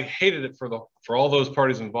 I hated it for all those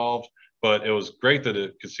parties involved, but it was great that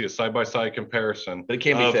it could see a side-by-side comparison. But it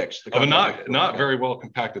can be fixed. Of a not very well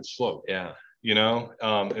compacted slope. Yeah. You know,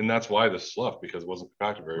 and that's why this slough, because it wasn't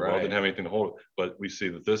compacted very well, didn't have anything to hold it. But we see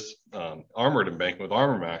that this armored embankment with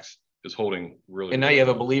ArmorMax is holding really. And now you have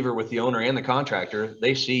a believer with the owner and the contractor.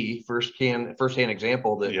 They see firsthand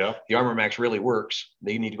example that the ArmorMax really works.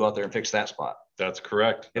 They need to go out there and fix that spot. That's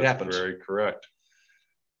correct. It happens. Very correct.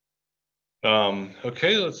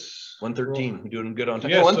 Okay, let's 113. You're doing good on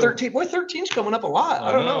time. Yeah, 113. Boy, 13's coming up a lot.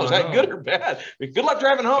 I don't know. Is that good or bad? Good luck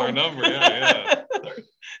driving home. Our number, yeah.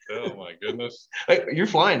 Oh my goodness. Hey, you're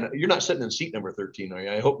flying. You're not sitting in seat number 13, are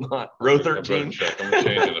you? I hope not. Row 13. I'm gonna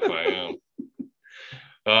change it if I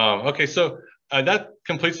am. Okay, so that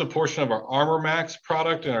completes the portion of our ArmorMax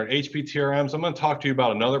product and our HPTRMs. I'm going to talk to you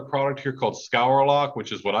about another product here called Scourlock,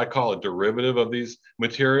 which is what I call a derivative of these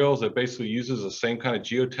materials. It basically uses the same kind of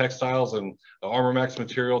geotextiles and the ArmorMax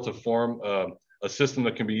material to form a system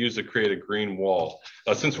that can be used to create a green wall.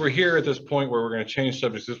 Since we're here at this point where we're going to change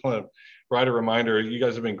subjects, just want to write a reminder. You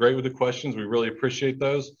guys have been great with the questions. We really appreciate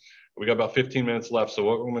those. We got about 15 minutes left. So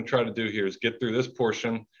what we're going to try to do here is get through this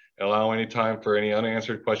portion, allow any time for any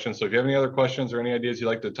unanswered questions. So if you have any other questions or any ideas you'd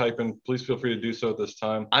like to type in, please feel free to do so at this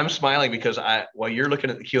time. I'm smiling because while you're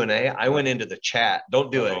looking at the Q&A, I went into the chat.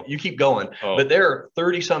 Don't do it. You keep going. But there are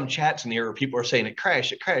 30 some chats in here where people are saying it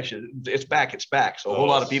crashed, it's back. So a whole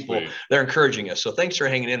lot of people, they're encouraging us. So thanks for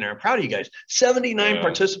hanging in there. I'm proud of you guys. 79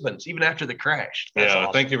 participants, even after the crash. That's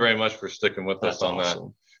awesome. Thank you very much for sticking with us on that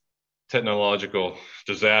technological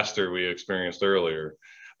disaster we experienced earlier.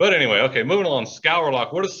 But anyway, okay, moving along.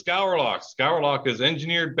 Scourlock. What is Scourlock? Scourlock is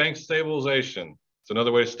engineered bank stabilization. It's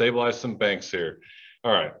another way to stabilize some banks here.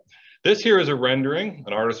 All right. This here is a rendering,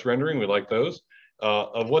 an artist rendering. We like those.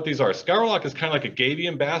 Of what these are. Scourlock is kind of like a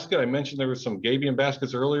gabion basket. I mentioned there were some gabion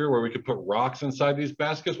baskets earlier where we could put rocks inside these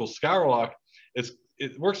baskets. Well, Scourlock,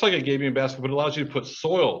 it works like a gabion basket, but it allows you to put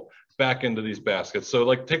soil back into these baskets. So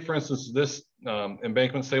like take for instance, this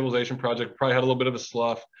embankment stabilization project probably had a little bit of a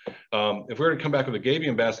slough. If we were to come back with a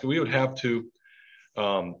gabion basket, we would have to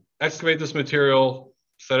excavate this material,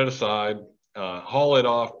 set it aside, haul it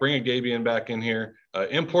off, bring a gabion back in here,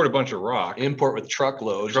 import a bunch of rock. Import with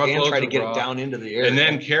truckloads and try to get it down into the area. And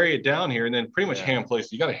then carry it down here and then pretty much hand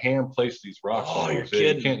place. You got to hand place these rocks. Oh, you're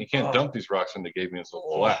kidding. You can't dump these rocks into gabions, they'll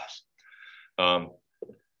collapse.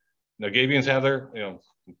 Now gabions have their,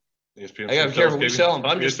 I gotta be careful we sell them, but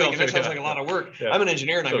I'm just thinking that sounds like a lot of work. Yeah. I'm an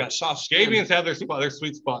engineer and I've got soft skin. Gabions have their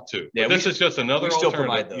sweet spot too. Yeah, this is just another alternative. Still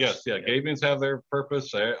provide those. Yes, yeah. Gabions have their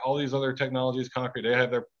purpose. All these other technologies, concrete, they have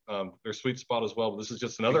their sweet spot as well. But this is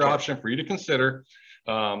just another option for you to consider.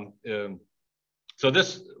 So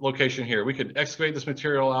this location here, we could excavate this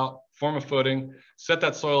material out, form a footing, set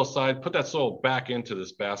that soil aside, put that soil back into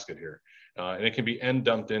this basket here, and it can be end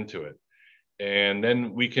dumped into it. And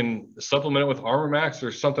then we can supplement it with armormax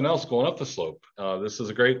or something else going up the slope. This is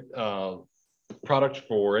a great product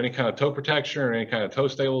for any kind of toe protection or any kind of toe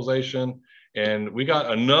stabilization. And we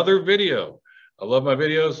got another video. I love my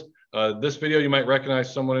videos. This video, you might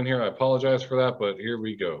recognize someone in here. I apologize for that, but here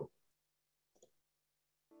we go.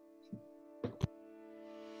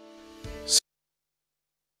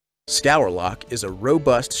 ScourLock is a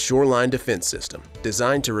robust shoreline defense system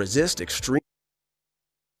designed to resist extreme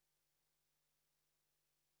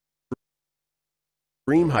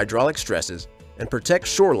hydraulic stresses and protect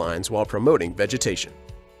shorelines while promoting vegetation.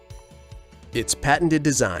 Its patented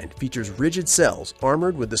design features rigid cells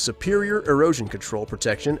armored with the superior erosion control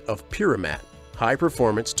protection of PuraMat,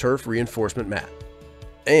 high-performance turf reinforcement mat,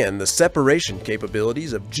 and the separation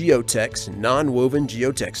capabilities of Geotex non-woven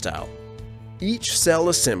geotextile. Each cell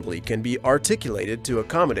assembly can be articulated to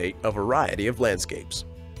accommodate a variety of landscapes.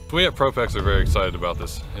 We at Propex are very excited about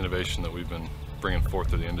this innovation that we've been bringing forth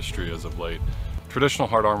to the industry as of late. Traditional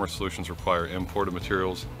hard armor solutions require imported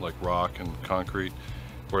materials like rock and concrete,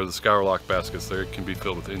 where the ScourLock baskets there can be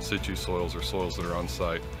filled with in-situ soils or soils that are on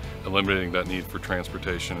site, eliminating that need for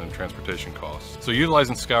transportation and transportation costs. So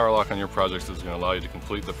utilizing ScourLock on your projects is going to allow you to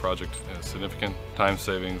complete the project at significant time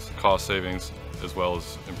savings, cost savings, as well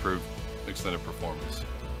as improved extended performance.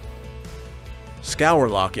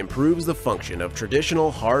 ScourLock improves the function of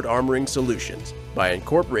traditional hard armoring solutions by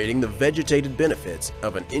incorporating the vegetated benefits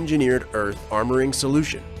of an engineered earth armoring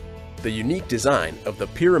solution. The unique design of the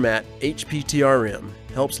PuraMat HPTRM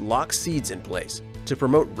helps lock seeds in place to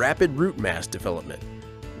promote rapid root mass development,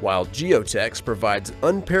 while Geotex provides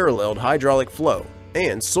unparalleled hydraulic flow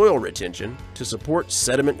and soil retention to support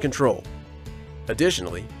sediment control.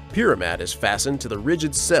 Additionally, PuraMat is fastened to the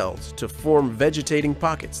rigid cells to form vegetating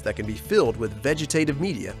pockets that can be filled with vegetative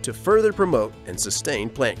media to further promote and sustain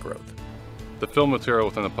plant growth. The fill material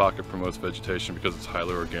within the pocket promotes vegetation because it's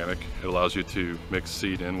highly organic. It allows you to mix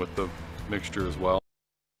seed in with the mixture as well,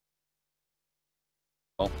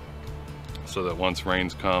 so that once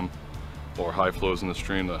rains come or high flows in the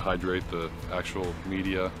stream that hydrate the actual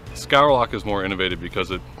media. ScourLock is more innovative because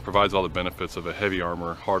it provides all the benefits of a heavy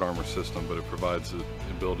armor, hard armor system, but it provides the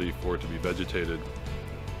ability for it to be vegetated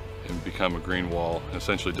and become a green wall and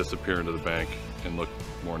essentially disappear into the bank and look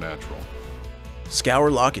more natural.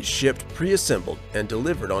 ScourLock is shipped pre-assembled and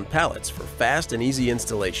delivered on pallets for fast and easy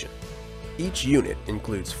installation. Each unit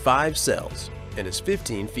includes 5 cells and is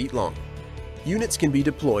 15 feet long. Units can be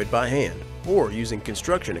deployed by hand or using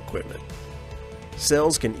construction equipment.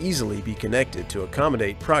 Cells can easily be connected to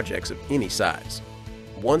accommodate projects of any size.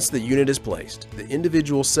 Once the unit is placed, the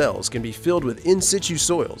individual cells can be filled with in-situ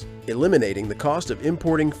soils, eliminating the cost of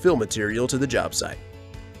importing fill material to the job site.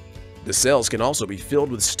 The cells can also be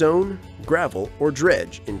filled with stone, gravel, or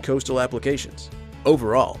dredge in coastal applications.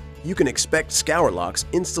 Overall, you can expect ScourLock's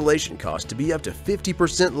installation cost to be up to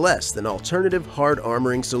 50% less than alternative hard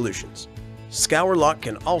armoring solutions. ScourLock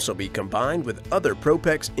can also be combined with other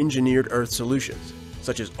Propex engineered earth solutions,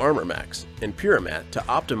 such as armormax and PuraMat to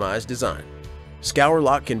optimize design.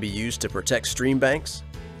 ScourLock can be used to protect stream banks,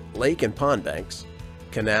 lake and pond banks,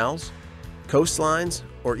 canals, coastlines,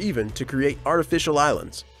 or even to create artificial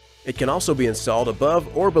islands. It can also be installed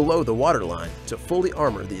above or below the waterline to fully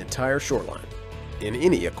armor the entire shoreline. In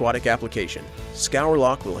any aquatic application,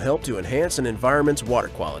 ScourLock will help to enhance an environment's water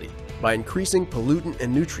quality by increasing pollutant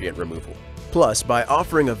and nutrient removal. Plus, by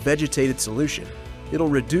offering a vegetated solution, it'll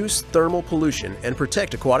reduce thermal pollution and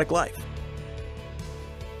protect aquatic life.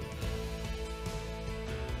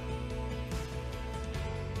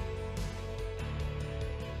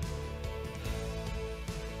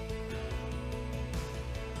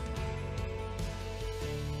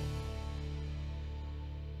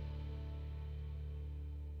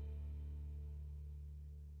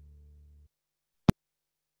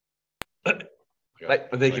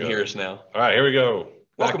 They can hear us now. All right, here we go.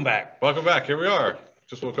 Welcome back. Welcome back. Here we are.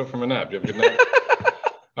 Just woke up from a nap. You have a good nap?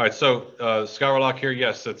 All right, so scour lock here,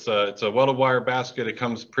 yes, it's a welded wire basket. It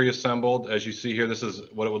comes pre-assembled. As you see here, this is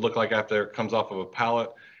what it would look like after it comes off of a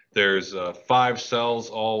pallet. There's 5 cells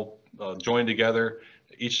all joined together.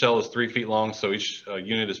 Each cell is 3 feet long, so each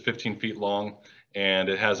unit is 15 feet long, and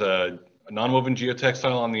it has a non-woven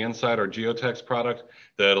geotextile on the inside, or geotex product,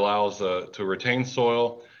 that allows to retain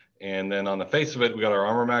soil. And then on the face of it, we got our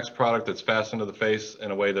armormax product that's fastened to the face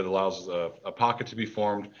in a way that allows a pocket to be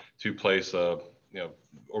formed to place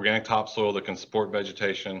organic topsoil that can support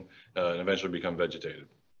vegetation and eventually become vegetated.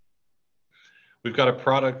 We've got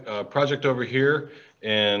a project over here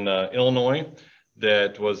in Illinois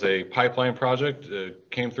that was a pipeline project.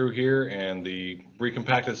 Came through here, and the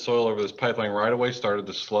recompacted soil over this pipeline right away started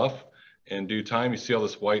to slough in due time. You see all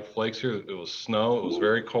this white flakes here. It was snow. It was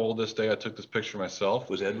very cold this day. I took this picture myself.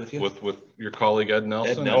 Was Ed with you? With your colleague Ed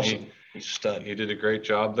Nelson. Ed Nelson, he's a stud. He did a great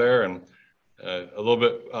job there. And a little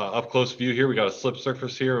bit up close view here. We got a slip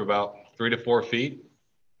surface here of about 3 to 4 feet.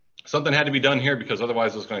 Something had to be done here because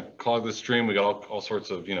otherwise it was going to clog the stream. We got all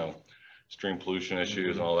sorts of stream pollution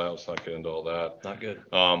issues and all that. Let's not get into all that. Not good.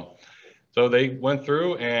 So they went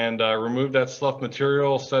through and removed that slough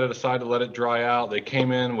material, set it aside to let it dry out. They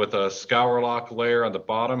came in with a scour lock layer on the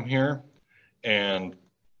bottom here, and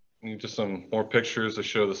just some more pictures to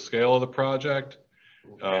show the scale of the project.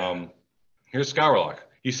 Here's scour lock.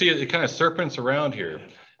 You see it kind of serpents around here,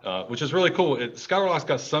 which is really cool. Scour lock's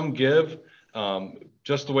got some give,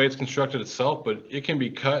 just the way it's constructed itself, but it can be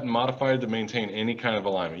cut and modified to maintain any kind of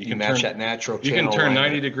alignment. You can match that natural channel. You can turn 90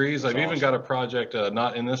 alignment. degrees. I've even got a project,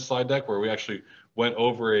 not in this slide deck, where we actually went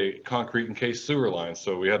over a concrete encased sewer line.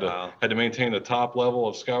 So we had to maintain the top level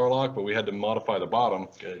of scour lock, but we had to modify the bottom.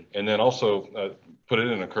 Good. And then also put it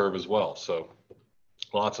in a curve as well. So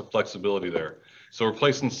lots of flexibility there. So we're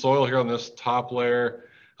placing soil here on this top layer.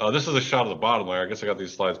 This is a shot of the bottom layer. I guess I got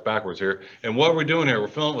these slides backwards here. And what are we doing here? We're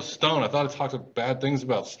filling it with stone. I thought I talked about bad things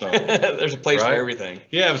about stone. There's a place for everything.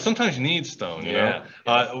 Yeah, but sometimes you need stone, you know?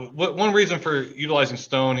 One reason for utilizing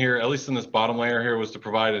stone here, at least in this bottom layer here, was to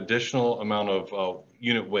provide additional amount of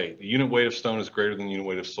unit weight. The unit weight of stone is greater than the unit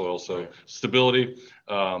weight of soil. So stability,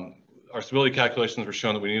 our stability calculations were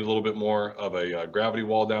showing that we need a little bit more of a gravity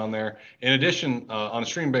wall down there. In addition, on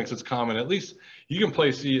stream banks, it's common, at least you can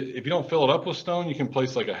place, if you don't fill it up with stone, you can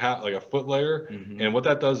place like a foot layer. And what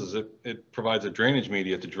that does is it provides a drainage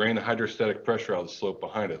media to drain the hydrostatic pressure out of the slope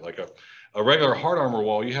behind it. Like a regular hard armor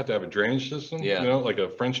wall, you have to have a drainage system, like a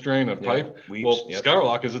French drain, a pipe. Well, scour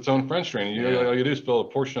lock is its own French drain. All you do is fill a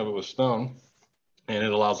portion of it with stone, and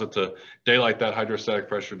it allows it to daylight that hydrostatic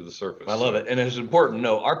pressure to the surface. I love it. And it's important to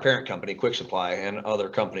know our parent company, Quick Supply, and other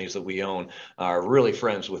companies that we own are really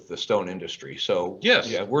friends with the stone industry. So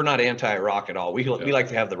we're not anti-rock at all. We like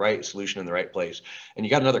to have the right solution in the right place. And you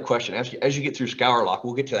got another question. As you get through scour lock,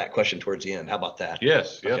 we'll get to that question towards the end. How about that?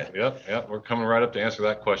 Yes. Yep. We're coming right up to answer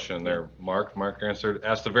that question there, Mark. Mark asked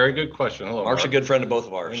a very good question. Hello, Mark's Mark. a good friend of both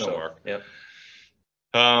of ours. I know Mark.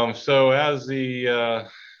 Yep. So as the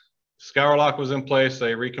scour lock was in place,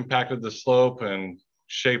 they recompacted the slope and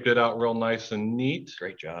shaped it out real nice and neat.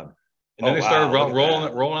 Great job. And then they started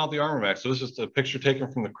rolling out the armormax. So this is a picture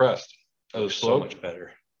taken from the crest of the slope. So much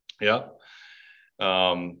better. Yep.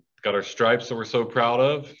 Got our stripes that we're so proud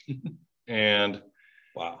of. And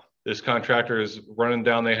this contractor is running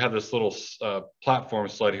down. They have this little platform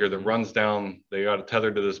sled here that runs down. They got it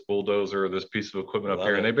tethered to this bulldozer or this piece of equipment up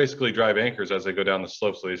here. And they basically drive anchors as they go down the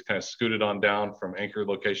slope. So they just kind of scooted on down from anchor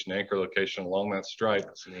location to anchor location along that stripe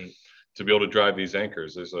to be able to drive these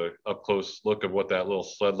anchors. There's a up close look of what that little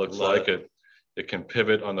sled looks like. It can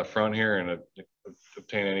pivot on the front here and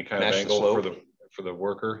obtain any kind of angle for the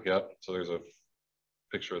worker. Yep. So there's a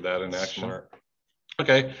picture of that in action. Smart.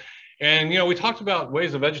 Okay. And, we talked about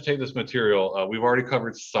ways to vegetate this material. We've already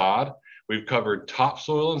covered sod. We've covered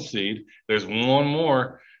topsoil and seed. There's one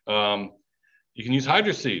more. You can use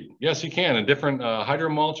hydroseed. Yes, you can. And different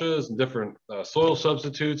hydromulches and different soil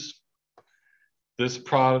substitutes. This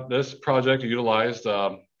project utilized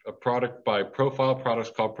a product by Profile Products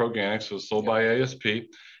called Proganics. It was sold by ASP.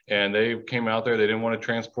 And they came out there. They didn't want to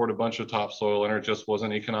transport a bunch of topsoil in, or it just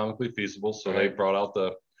wasn't economically feasible. So they brought out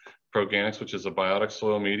the Proganics, which is a biotic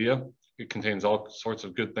soil media. It contains all sorts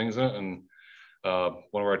of good things in it. And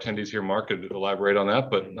one of our attendees here, Mark, could elaborate on that.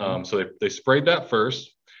 But so they sprayed that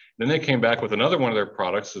first. Then they came back with another one of their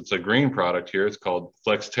products. It's a green product here. It's called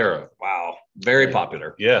FlexTerra. Wow. Very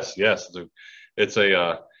popular. Yes. It's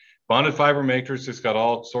a bonded fiber matrix. It's got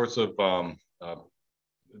all sorts of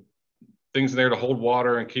things in there to hold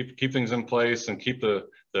water and keep things in place and keep the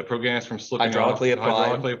the Proganics from slipping hydraulically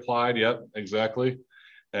off, hydraulically applied. Yep, exactly.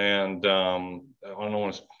 And I don't know,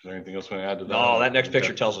 is there anything else we want to add to that? No, that next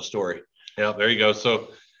picture tells a story. Yeah, there you go. So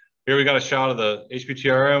here we got a shot of the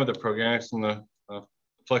HPTRM with the Proganics and the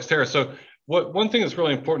FlexTerra. So one thing that's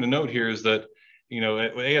really important to note here is that, you know,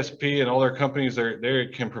 ASP and all their companies, they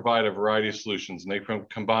can provide a variety of solutions, and they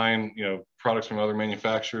combine, you know, products from other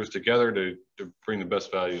manufacturers together to bring the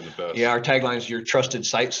best value and the best. Yeah, our tagline is your trusted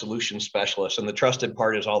site solution specialist, and the trusted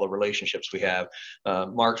part is all the relationships we have.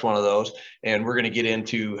 Mark's one of those, and we're going to get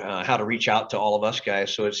into how to reach out to all of us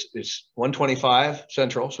guys. So it's 1:25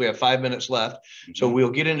 Central, so we have 5 minutes left. Mm-hmm. So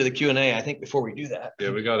we'll get into the Q&A. I think before we do that, yeah,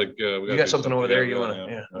 we got to. You got something over there you want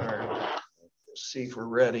to? Yeah. All right. Let's see if we're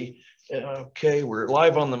ready. Okay, we're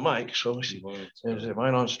live on the mic, so let's see. Is it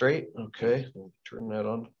mine on straight? Okay, we'll turn that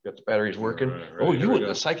on. Got the batteries working. Right, oh, you with the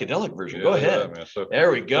psychedelic version. Yeah, go ahead. Yeah, so,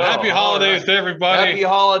 there we go. Happy holidays to everybody. Happy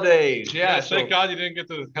holidays. Yeah. Thank God you didn't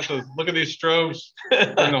have to look at these strobes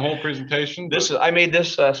during the whole presentation. I made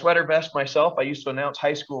this sweater vest myself. I used to announce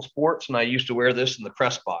high school sports, and I used to wear this in the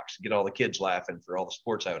press box to get all the kids laughing for all the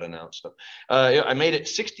sports I would announce. So I made it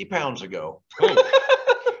 60 pounds ago.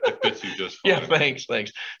 Fits you just fine. Yeah,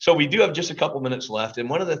 thanks. So we do have just a couple minutes left, and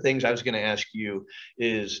one of the things I was going to ask you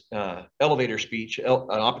is elevator speech, an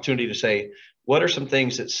opportunity to say, what are some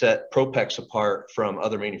things that set Propex apart from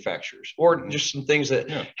other manufacturers, or just some things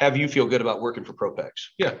that have you feel good about working for Propex?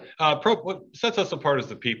 Yeah, what sets us apart is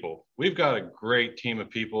the people. We've got a great team of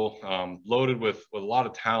people, loaded with a lot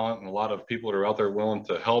of talent and a lot of people that are out there willing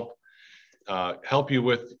to help you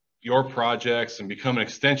with your projects and become an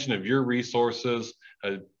extension of your resources.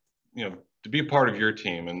 You know, to be a part of your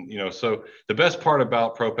team. And, you know, so the best part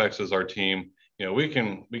about Propex is our team. You know, we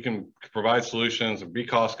can provide solutions and be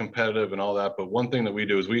cost competitive and all that. But one thing that we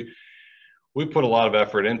do is we put a lot of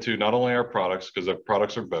effort into not only our products, because our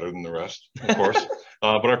products are better than the rest, of course,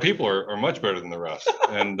 but our people are much better than the rest.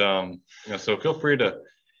 And, you know, so feel free to,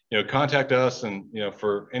 you know, contact us, and, you know,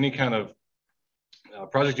 for any kind of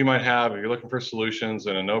project you might have, if you're looking for solutions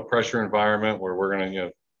in a no pressure environment where we're going to, you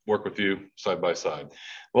know, work with you side by side.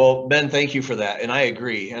 Well, Ben, thank you for that. And I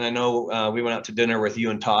agree. And I know we went out to dinner with you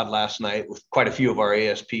and Todd last night with quite a few of our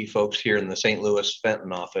ASP folks here in the St. Louis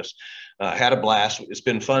Fenton office. Had a blast. It's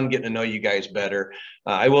been fun getting to know you guys better.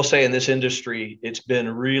 I will say in this industry, it's been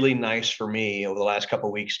really nice for me over the last couple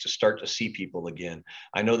of weeks to start to see people again.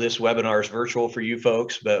 I know this webinar is virtual for you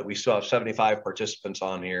folks, but we still have 75 participants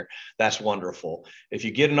on here. That's wonderful. If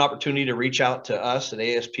you get an opportunity to reach out to us at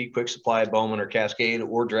ASP, Quick Supply, Bowman, or Cascade,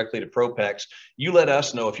 or directly to Propex, you let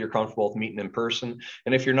us know if you're comfortable with meeting in person.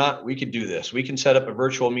 And if you're not, we could do this. We can set up a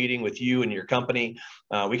virtual meeting with you and your company.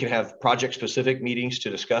 We can have project-specific meetings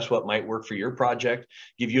to discuss what might work for your project,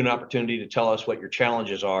 give you an opportunity to tell us what your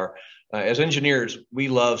challenges are. As engineers, we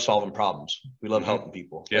love solving problems. We love helping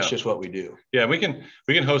people. That's just what we do. Yeah, we can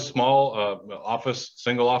host small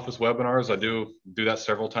single office webinars. I do that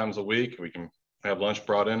several times a week. We can have lunch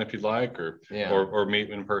brought in if you'd like, or meet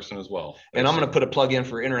in person as well. And I'm going to put a plug in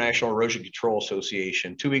for International Erosion Control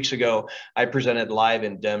Association. 2 weeks ago, I presented live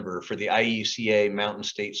in Denver for the IECA Mountain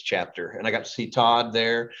States chapter, and I got to see Todd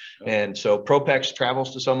there. And so Propex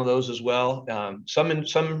travels to some of those as well.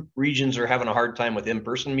 Some regions are having a hard time with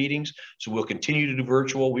in-person meetings, so we'll continue to do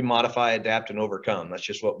virtual. We modify, adapt, and overcome. That's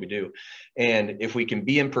just what we do. And if we can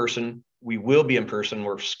be in person, we will be in person.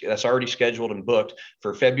 That's already scheduled and booked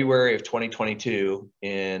for February of 2022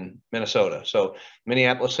 in Minnesota. So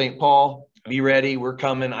Minneapolis, St. Paul, be ready. We're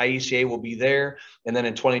coming. IECA will be there. And then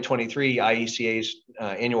in 2023, IECA's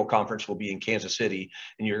annual conference will be in Kansas City.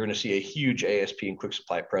 And you're going to see a huge ASP and Quick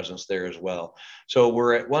Supply presence there as well. So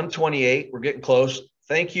we're at 128. We're getting close.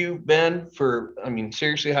 Thank you, Ben, for, I mean,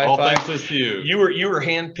 seriously, high five. All thanks is to you. You were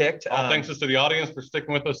handpicked. All thanks is to the audience for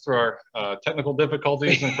sticking with us through our technical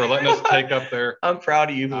difficulties and for letting us take up their I'm proud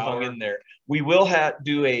of you who hung in there. We will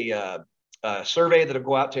do a survey that'll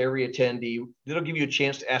go out to every attendee. It'll give you a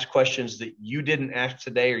chance to ask questions that you didn't ask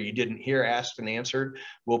today or you didn't hear asked and answered.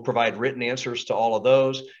 We'll provide written answers to all of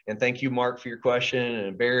those. And thank you, Mark, for your question,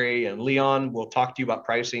 and Barry and Leon. We'll talk to you about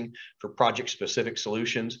pricing for project-specific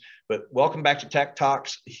solutions. But welcome back to Tech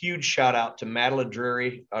Talks. A huge shout out to Madeline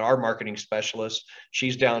Drury, our marketing specialist.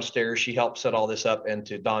 She's downstairs. She helped set all this up, and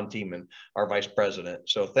to Don Tiemann, our vice president.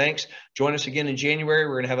 So thanks. Join us again in January.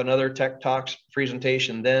 We're going to have another Tech Talks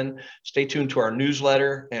presentation then. Stay tuned to our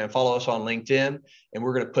newsletter and follow us on LinkedIn. And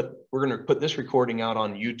we're going to put this recording out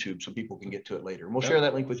on YouTube so people can get to it later. And we'll share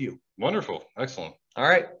that link with you. Wonderful. Excellent. All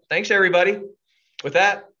right. Thanks, everybody. With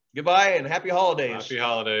that, goodbye and happy holidays. Happy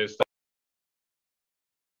holidays.